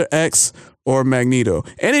 Professor X or Magneto?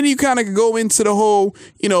 And then you kind of go into the whole,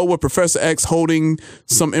 with Professor X holding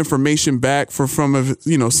some information back from some of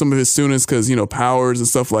his students because, powers and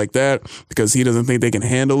stuff like that, because he doesn't think they can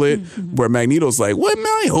handle it. Mm-hmm. Where Magneto's like, what, man,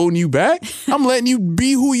 I ain't holding you back. I'm letting you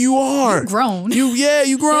be who you are. You're grown.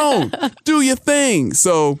 You grown. Do your thing.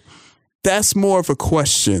 So that's more of a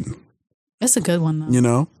question. It's a good one,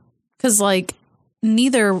 though. Because,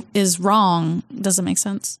 neither is wrong. Doesn't make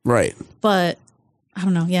sense. Right. But I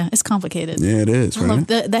don't know. Yeah, it's complicated. Yeah, it is. I love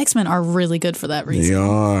the X-Men are really good for that reason.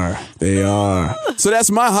 They are. So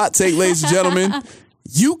that's my hot take, ladies and gentlemen.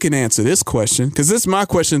 You can answer this question, because this is my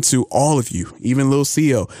question to all of you, even Lil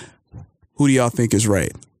CEO. Who do y'all think is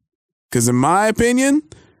right? Because in my opinion,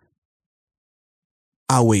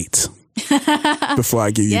 I'll wait before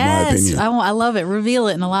I give you my opinion. I love it. Reveal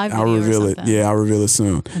it in a live video. I'll reveal it. Yeah, I'll reveal it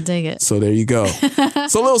soon. I dig it. So there you go.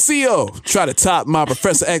 So Lil CEO, try to top my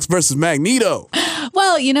Professor X versus Magneto.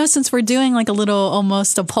 Well, since we're doing like a little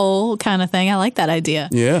almost a poll kind of thing, I like that idea.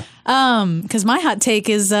 Yeah. Because my hot take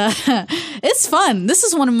is it's fun. This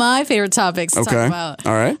is one of my favorite topics to talk about.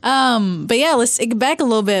 All right. But yeah, let's take it back a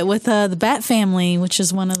little bit with the Bat Family, which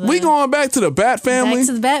is one of the. We going back to the Bat Family. Back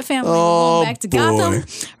to the Bat Family. Oh, we're going back to Gotham.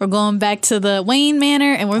 We're going back to the Wayne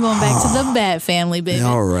Manor, and we're going back to the Bat Family, baby.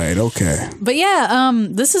 All right. Okay. But yeah,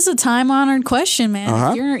 this is a time-honored question, man.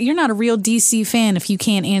 Uh-huh. You're not a real DC fan if you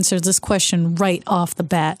can't answer this question right off the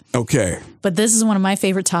bat. Okay. But this is one of my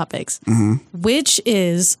favorite topics, which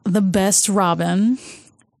is the best Robin.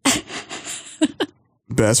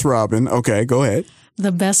 Best Robin. Okay, go ahead.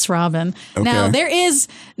 The best Robin. Okay. Now there is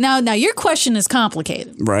now your question is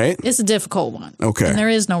complicated. Right. It's a difficult one. Okay. And there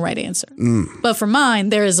is no right answer. But for mine,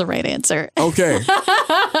 there is a right answer. Okay.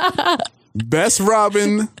 Best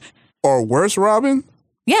Robin or worst Robin?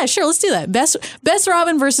 Yeah, sure. Let's do that. Best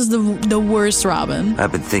Robin versus the worst Robin.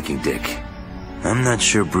 I've been thinking, Dick. I'm not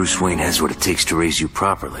sure Bruce Wayne has what it takes to raise you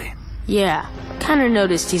properly. Yeah, kinda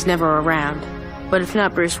noticed he's never around. But if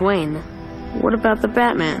not Bruce Wayne, what about the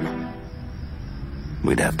Batman?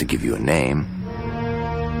 We'd have to give you a name.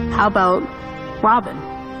 How about Robin?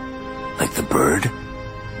 Like the bird?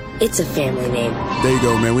 It's a family name. There you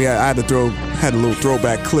go, man. I had a little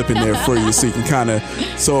throwback clip in there for you so you can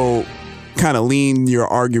kind of lean your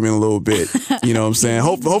argument a little bit. You know what I'm saying?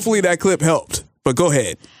 Hopefully that clip helped. But go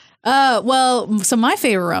ahead. So my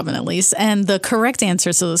favorite Robin, at least, and the correct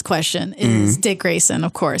answer to this question is Dick Grayson,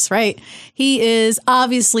 of course, right? He is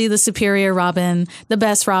obviously the superior Robin, the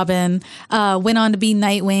best Robin, went on to be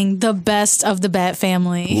Nightwing, the best of the Bat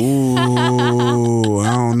Family. Ooh,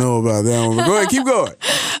 I don't know about that one, but go ahead, keep going.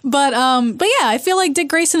 But yeah, I feel like Dick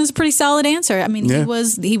Grayson is a pretty solid answer. I mean,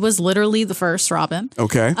 he was literally the first Robin.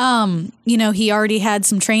 Okay. He already had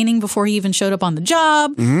some training before he even showed up on the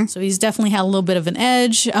job, so he's definitely had a little bit of an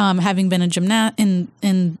edge. Having been a in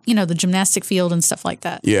the gymnastic field and stuff like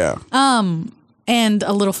that. Yeah. And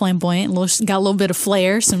a little flamboyant, got a little bit of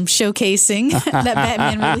flair, some showcasing that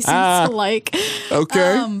Batman really seems to like.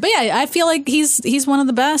 Okay. But yeah, I feel like he's one of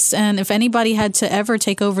the best. And if anybody had to ever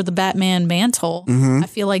take over the Batman mantle, I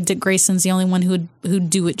feel like Dick Grayson's the only one who'd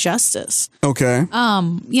do it justice. Okay.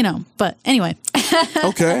 But anyway.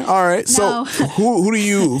 Okay. All right. So who do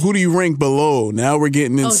you rank below? Now we're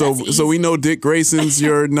getting in. So we know Dick Grayson's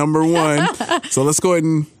your number one. So let's go ahead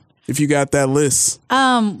and. If you got that list.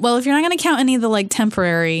 Well, if you're not going to count any of the like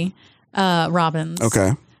temporary Robins,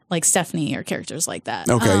 okay, like Stephanie or characters like that,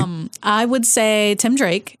 okay, I would say Tim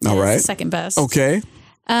Drake is the second best. Okay.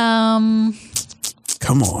 Come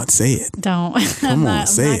on, say it. Don't. I'm not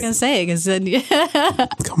going to say it because then.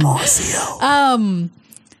 Come on, CEO.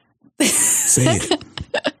 Say it.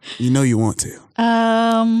 You know you want to.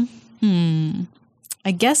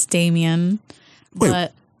 I guess Damien,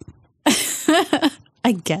 but.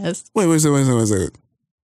 I guess. Wait a second.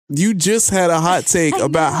 You just had a hot take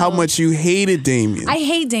about how much you hated Damien. I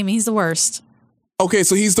hate Damien. He's the worst. Okay,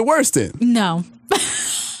 so he's the worst then? No.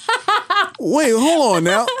 Wait, hold on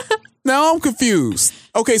now. Now I'm confused.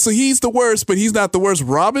 Okay, so he's the worst, but he's not the worst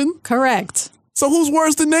Robin? Correct. So who's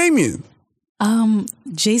worse than Damien?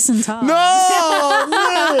 Jason Todd. No,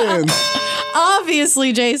 man.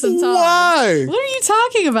 Obviously, Jason Todd. Why? What are you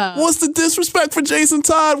talking about? What's the disrespect for Jason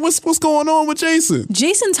Todd? What's going on with Jason?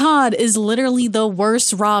 Jason Todd is literally the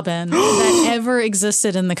worst Robin that ever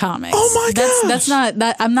existed in the comics. Oh my gosh. That's not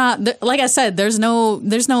that. I'm not. Like I said, there's no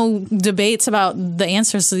debates about the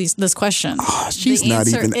answers to this question. Oh, she's not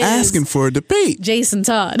even asking for a debate. Jason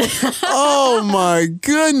Todd. Oh my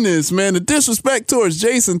goodness, man! The disrespect towards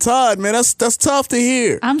Jason Todd, man. That's tough to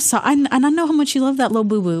hear. I'm sorry, and I know how much you love that little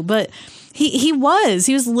boo boo, but. He was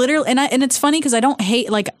literally, and it's funny because I don't hate,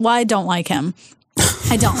 I don't like him.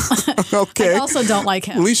 I don't. Okay. I also don't like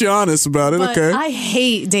him. At least you're honest about it. But okay. I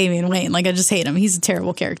hate Damian Wayne. I just hate him. He's a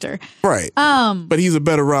terrible character. Right. But he's a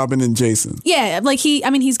better Robin than Jason. Yeah.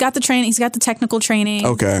 He's got the training. He's got the technical training.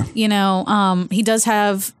 Okay. He does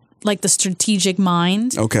have the strategic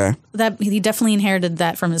mind. Okay. That he definitely inherited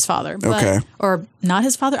that from his father. But, okay. Or not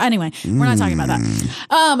his father. Anyway, we're not talking about that.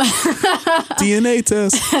 DNA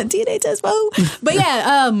test. DNA test, whoa. But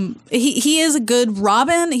yeah, he is a good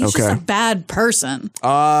Robin. He's just a bad person.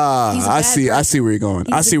 I see where you're going.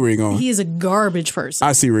 He is a garbage person.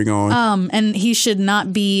 I see where you're going. And he should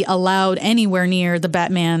not be allowed anywhere near the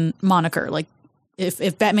Batman moniker.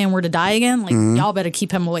 If Batman were to die again, y'all better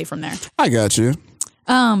keep him away from there. I got you.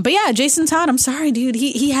 But yeah, Jason Todd, I'm sorry, dude.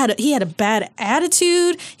 He had a bad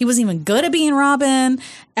attitude. He wasn't even good at being Robin.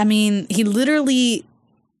 I mean, he literally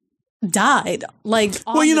died.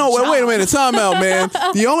 Well, you know what? Wait a minute. Time out, man.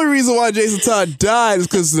 The only reason why Jason Todd died is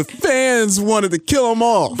because the fans wanted to kill him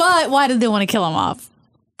off. But why did they want to kill him off?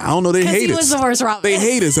 I don't know. They hate us. He was the worst Robin. They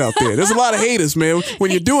hate us out there. There's a lot of haters, man. When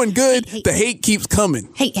you're doing good, the hate keeps coming.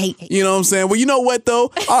 Hate. You know what I'm saying? Well, you know what,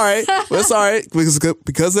 though? All right. That's all right.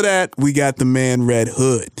 Because of that, we got the man Red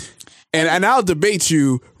Hood. And I'll debate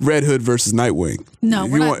you Red Hood versus Nightwing. No,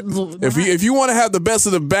 if you want to have the best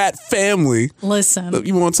of the Bat family. Listen.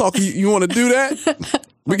 You want to talk? You want to do that?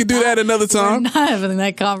 We can do that another time. We're not having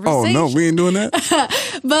that conversation. Oh, no. We ain't doing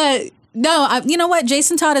that? But... No, you know what?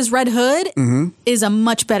 Jason Todd as Red Hood is a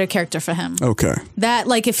much better character for him. Okay. That,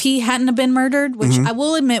 if he hadn't have been murdered, which I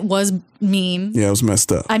will admit was mean. Yeah, it was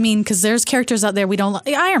messed up. I mean, because there's characters out there we don't like.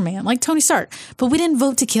 Iron Man, like Tony Stark. But we didn't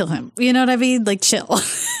vote to kill him. You know what I mean? Chill.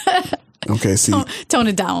 Okay, see. Tone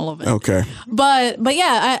it down a little bit. Okay. But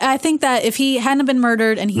yeah, I think that if he hadn't been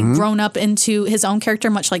murdered and he'd grown up into his own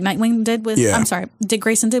character, much like Nightwing did with, Dick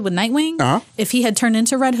Grayson did with Nightwing, if he had turned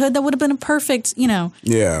into Red Hood, that would have been a perfect,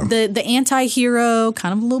 the anti-hero,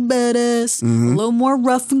 kind of a little badass, a little more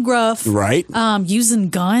rough and gruff. Right. Using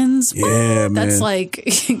guns. Yeah, man. That's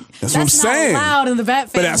that's what I'm saying. Not allowed in the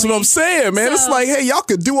Bat family. But that's what I'm saying, man. So, it's hey, y'all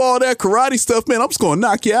could do all that karate stuff, man. I'm just going to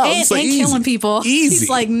knock you out. And killing people. Easy. He's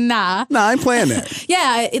like, nah. Nah, I ain't playing that.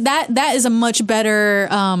 Yeah, that is a much better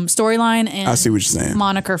storyline and I see what you're saying.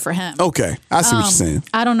 Moniker for him. Okay, I see what you're saying.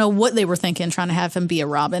 I don't know what they were thinking trying to have him be a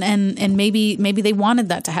Robin, and maybe they wanted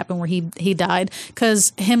that to happen where he died,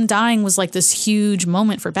 because him dying was this huge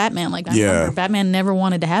moment for Batman. I remember Batman never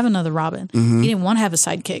wanted to have another Robin. He didn't want to have a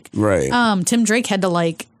sidekick. Right. Tim Drake had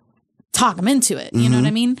to talk him into it. You know what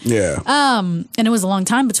I mean? Yeah. And it was a long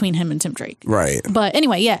time between him and Tim Drake. Right. But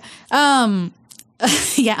anyway, yeah.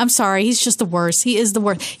 Yeah, I'm sorry. He's just the worst. He is the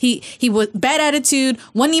worst. He was bad attitude,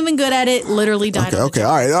 wasn't even good at it, literally died. Okay.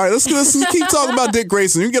 All right. Let's keep talking about Dick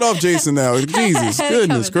Grayson. You get off Jason now. Jesus,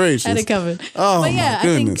 goodness gracious. Had it covered. Oh, but yeah, my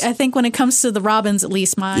goodness. I think when it comes to the Robins, at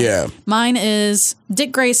least mine is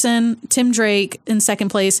Dick Grayson, Tim Drake in second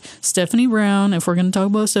place, Stephanie Brown, if we're going to talk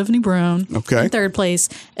about Stephanie Brown, in third place,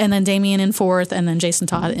 and then Damian in fourth, and then Jason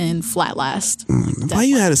Todd in flat last. Why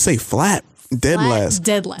you had to say flat? Dead last.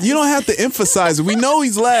 You don't have to emphasize it. We know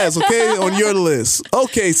he's last, okay, on your list.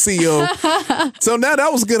 Okay, CEO. So now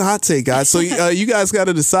that was a good hot take, guys. So you guys got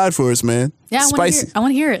to decide for us, man. Yeah, Spicy. I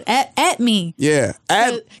want to hear it. At me. Yeah.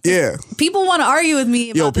 People want to argue with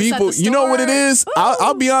me about this people, at the store. you know what it is?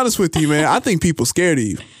 I'll be honest with you, man. I think people scared of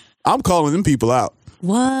you. I'm calling them people out.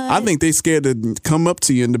 What? I think they scared to come up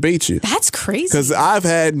to you and debate you. That's crazy. Because I've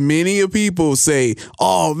had many people say,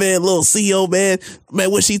 "Oh man, little CEO man,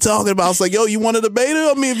 what's she talking about?" It's like, yo, you want to debate her?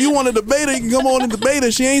 I mean, if you want to debate her, you can come on and debate her.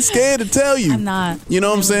 She ain't scared to tell you. I'm not. You know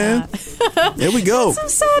what I'm saying? There we go.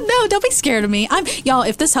 That's so sad. No, don't be scared of me. Y'all,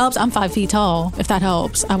 if this helps, I'm 5 feet tall. If that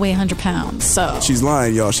helps, I weigh 100 pounds. So she's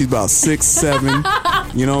lying, y'all. She's about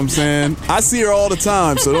 6'7". You know what I'm saying? I see her all the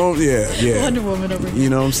time. So don't. Yeah. Wonder Woman over here. You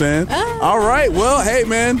know what I'm saying? All right. Well, hey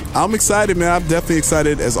man, I'm excited, man. I'm definitely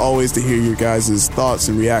excited as always to hear your guys' thoughts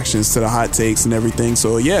and reactions to the hot takes and everything.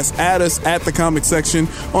 So yes, add us at the comic section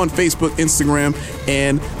on Facebook, Instagram,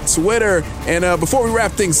 and Twitter. And before we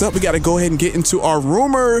wrap things up, we got to go ahead and get into our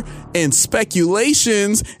rumor and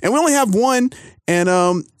speculations. And we only have one,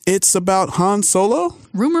 and it's about Han Solo.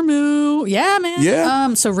 Rumor moo. Yeah, man.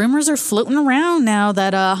 Yeah. So rumors are floating around now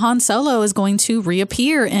that Han Solo is going to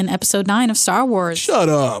reappear in episode 9 of Star Wars. Shut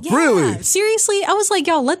up. Yeah, really? Seriously? I was like,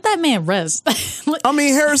 y'all, let that man rest. I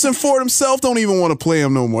mean, Harrison Ford himself don't even want to play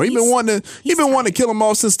him no more. He's been wanting to kill him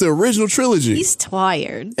off since the original trilogy. He's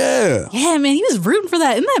tired. Yeah. Yeah, man. He was rooting for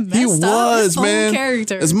that. Isn't that messed up? He was, His whole man.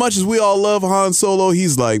 Character. As much as we all love Han Solo,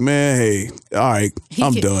 he's like, man, hey, all right,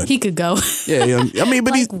 I'm done. He could go. Yeah. I mean,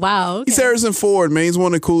 but wow. Okay. He's Harrison Ford, man. He's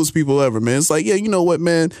one of the coolest people ever, man. It's like, yeah, you know what,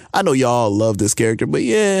 man? I know y'all love this character, but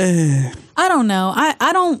yeah. I don't know.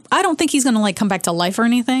 I don't think he's gonna come back to life or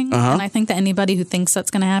anything. And I think that anybody who thinks that's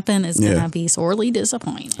gonna happen is gonna be sorely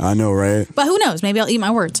disappointed. I know, right? But who knows? Maybe I'll eat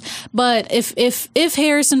my words. But if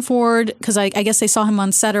Harrison Ford, because I guess they saw him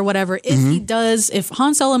on set or whatever, if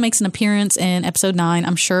Han Solo makes an appearance in episode 9,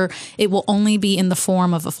 I'm sure it will only be in the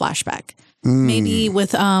form of a flashback. Maybe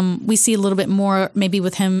with we see a little bit more maybe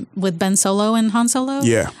with Ben Solo and Han Solo.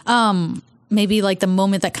 Yeah. Maybe like the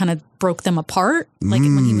moment that kind of broke them apart, like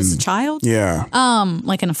when he was a child. Yeah.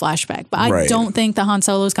 Like in a flashback. But I don't think that Han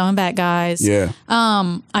Solo is coming back, guys. Yeah.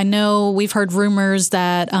 I know we've heard rumors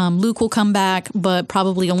that Luke will come back, but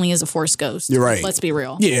probably only as a Force ghost. You're right. Let's be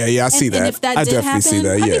real. Yeah, I see that. And if that I did definitely happen, see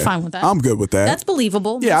that. I'd Yeah. be fine with that. I'm good with that. That's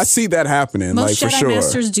believable. Yeah, I see that happening, Most like Jedi for sure.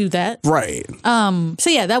 Masters do that. Right. So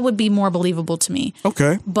yeah, that would be more believable to me.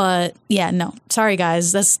 Okay. But yeah, no. Sorry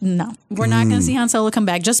guys, no. We're not gonna see Han Solo come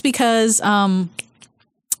back just because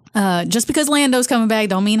Lando's coming back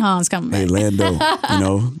don't mean Han's coming back. Hey, Lando,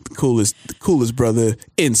 the coolest brother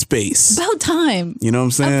in space. About time. You know what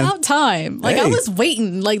I'm saying? About time. I was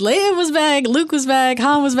waiting. Like Leia was back, Luke was back,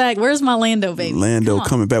 Han was back. Where's my Lando baby? Lando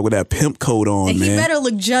coming back with that pimp coat on, and man. He better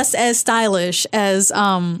look just as stylish as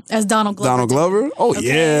Donald Glover. Donald Glover? Oh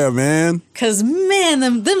yeah, man. Cause man,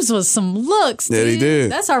 them was some looks. Yeah, dude. he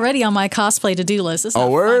did. That's already on my cosplay to do list. It's not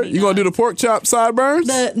word? funny, you gonna do the pork chop sideburns?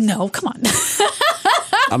 No, come on.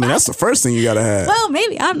 I mean, that's the first thing you gotta have. Well,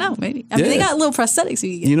 maybe. I don't know. Maybe. I mean, they got little prosthetics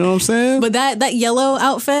you can get. You know what I'm saying? But that yellow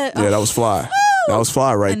outfit. Yeah, that was fly. That was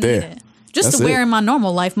fly right there. Just to wear in my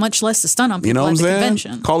normal life, much less to stun on people at the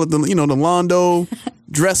convention. Call it the Londo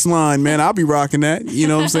dress line, man. I'll be rocking that. You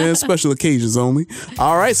know what I'm saying? Special occasions only.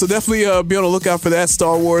 All right, so definitely be on the lookout for that.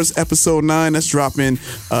 Star Wars Episode 9. That's dropping,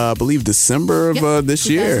 I believe, December of this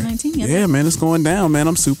year. Yeah, man, it's going down, man.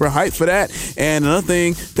 I'm super hyped for that. And another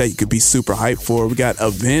thing that you could be super hyped for, we got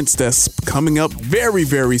events that's coming up very,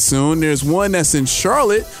 very soon. There's one that's in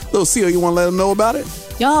Charlotte. Little Seal, you want to let them know about it?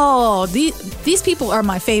 Yo, these people are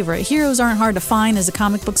my favorite. Heroes Aren't Hard to Find is a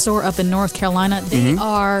comic book store up in North Carolina. They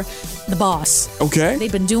are the boss. Okay.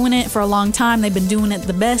 They've been doing it for a long time. They've been doing it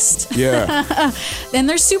the best. Yeah. And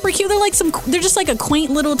they're super cute. They're just like a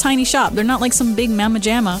quaint little tiny shop. They're not like some big mamma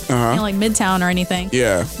jamma, like Midtown or anything.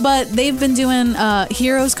 Yeah. But they've been doing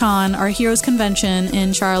Heroes Con or Heroes Convention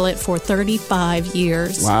in Charlotte for 35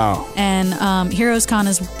 years. Wow. And Heroes Con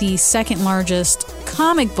is the second largest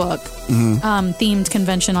comic book themed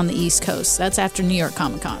convention on the East Coast. That's after New York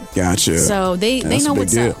Comic Con. Gotcha. So they know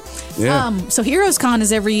what's up. Yeah. So Heroes Con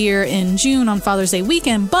is every year in June on Father's Day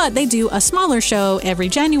weekend, but they do a smaller show every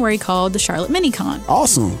January called the Charlotte Mini-Con.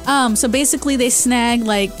 Awesome. So basically they snag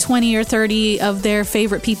like 20 or 30 of their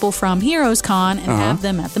favorite people from Heroes Con and have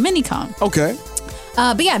them at the Mini-Con. Okay.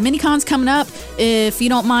 But yeah, Mini-Con's coming up. If you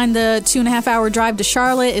don't mind the 2.5 hour drive to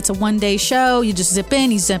Charlotte, it's a 1-day show. You just zip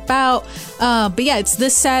in, you zip out. But yeah, it's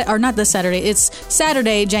not this Saturday. It's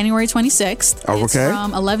Saturday, January 26th. Oh, It's okay.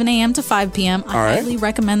 from 11 a.m. to 5 p.m. I highly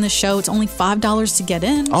recommend this show. It's only $5 to get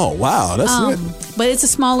in. Oh, wow. That's it. But it's a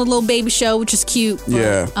small little baby show, which is cute. But,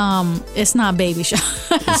 Yeah. it's not a baby show.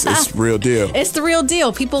 It's real deal. It's the real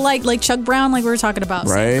deal. People like Chuck Brown, like we were talking about.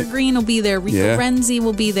 Right. Sanford Green will be there. Rico Renzi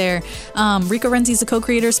will be there. Rico Renzi's the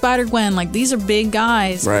co-creator of Spider-Gwen. Like, these are big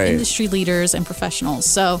guys, industry leaders and professionals.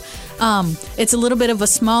 So it's a little bit of a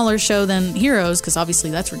smaller show than Heroes, because obviously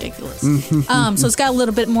that's ridiculous. So it's got a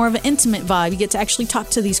little bit more of an intimate vibe. You get to actually talk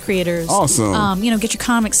to these creators. Awesome. Get your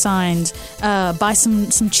comics signed, buy some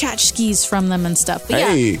tchotchkes from them and stuff. But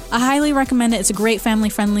yeah, I highly recommend it. It's a great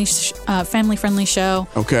family-friendly show.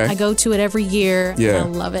 Okay. I go to it every year. Yeah.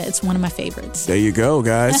 And I love it. It's one of my favorites. There you go,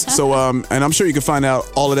 guys. So, and I'm sure you can find out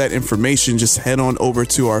all of that information. Just head on over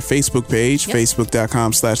to our Facebook page,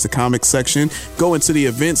 facebook.com/thecomics-section. Go into the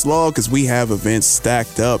events log, because we have events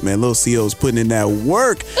stacked up, man. Little CEO's putting in that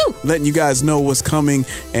work, letting you guys know what's coming.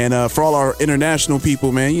 And for all our international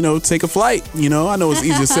people, man, take a flight. I know it's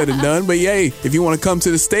easier said than done, but yay, if you want to come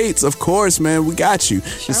to the States, of course, man, we got you.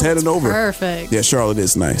 Just head on over. Perfect. Yeah, Charlotte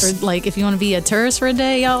is nice. Or, like, if you want to be a tourist for a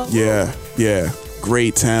day, y'all. Yeah.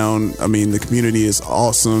 Great town. I mean, the community is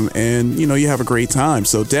awesome, and you have a great time.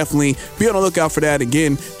 So definitely be on the lookout for that.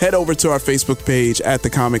 Again, head over to our Facebook page at the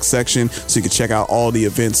Comics Section so you can check out all the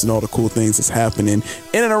events and all the cool things that's happening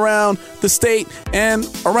in and around the state and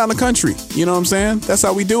around the country. You know what I'm saying? That's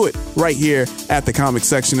how we do it right here at the Comics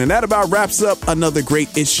Section. And that about wraps up another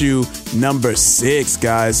great issue, number 6,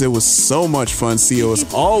 guys. It was so much fun, CEO, as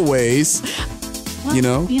always.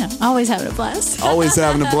 Always having a blast. Always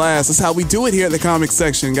having a blast. That's how we do it here at the Comics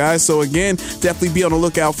Section, guys. So again, definitely be on the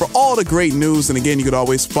lookout for all the great news. And again, you could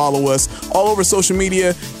always follow us all over social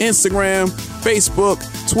media, Instagram, Facebook,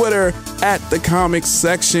 Twitter, at the Comics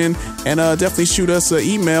Section. And definitely shoot us an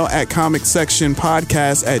email at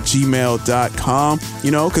comicsectionpodcast@gmail.com,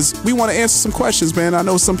 because we want to answer some questions, man. I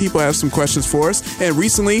know some people have some questions for us. And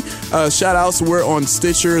recently, shout outs, we're on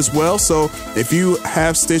Stitcher as well. So if you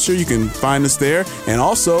have Stitcher, you can find us there. And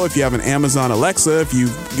also, if you have an Amazon Alexa, if you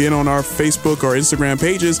get on our Facebook or Instagram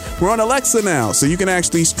pages, we're on Alexa now. So you can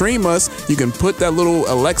actually stream us. You can put that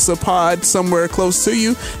little Alexa pod somewhere close to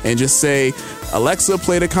you and just say, Alexa,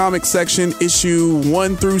 play the Comic Section issue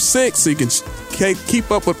 1 through 6. So you can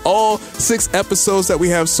keep up with all 6 episodes that we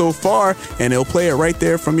have so far, and it'll play it right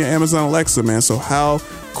there from your Amazon Alexa, man. So how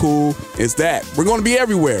cool is that? We're going to be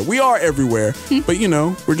everywhere. We are everywhere. But,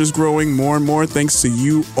 we're just growing more and more thanks to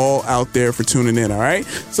you all out there for tuning in, all right?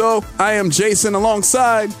 So I am Jason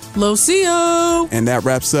alongside Lucio. And that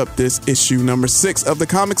wraps up this issue number 6 of the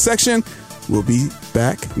Comic Section. We'll be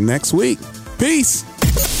back next week. Peace.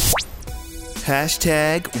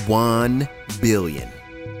 #1 billion.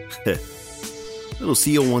 Little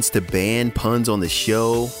CEO wants to ban puns on the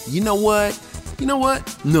show. You know what?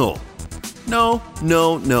 No.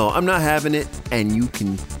 I'm not having it. And you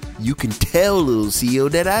can tell Little CEO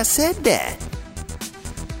that I said that.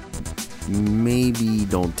 Maybe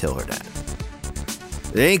don't tell her that.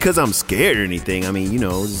 It ain't because I'm scared or anything. I mean,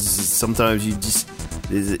 sometimes you just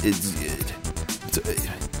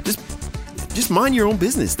mind your own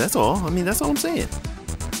business. That's all. I mean, that's all I'm saying.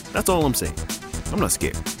 I'm not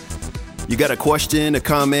scared. You got a question, a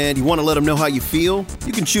comment, you want to let them know how you feel?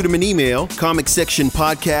 You can shoot them an email,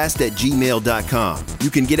 comicsectionpodcast@gmail.com. You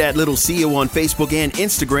can get at Little CEO on Facebook and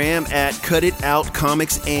Instagram at Cut It Out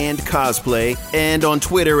Comics and Cosplay, and on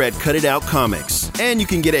Twitter at Cut It Out Comics. And you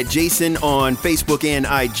can get at Jason on Facebook and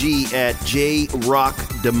IG at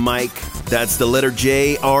JRockDamic. That's the letter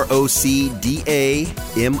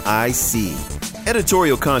JROCDAMIC.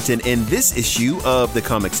 Editorial content in this issue of the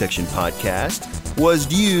Comic Section Podcast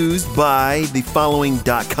was used by the following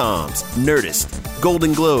 .coms: Nerdist,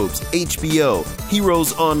 Golden Globes, HBO,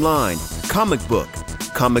 Heroes Online, Comic Book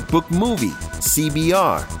Movie,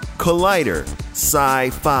 CBR, Collider,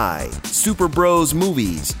 Sci-Fi, Super Bros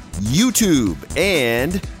Movies, YouTube,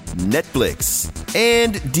 and Netflix,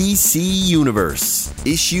 and DC Universe.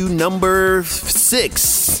 Issue number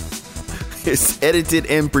 6 is edited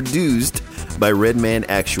and produced by Redman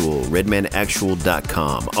Actual,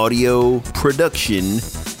 redmanactual.com. Audio, production,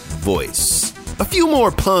 voice. A few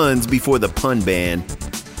more puns before the pun ban.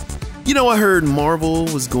 You know, I heard Marvel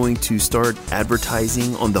was going to start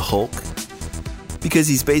advertising on the Hulk because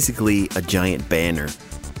he's basically a giant banner.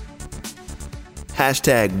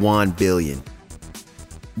 Hashtag #1billion.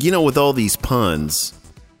 You know, with all these puns,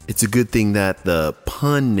 it's a good thing that the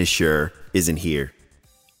Punisher isn't here.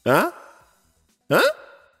 Huh?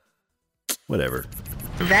 Whatever.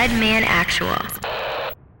 Red Man Actual.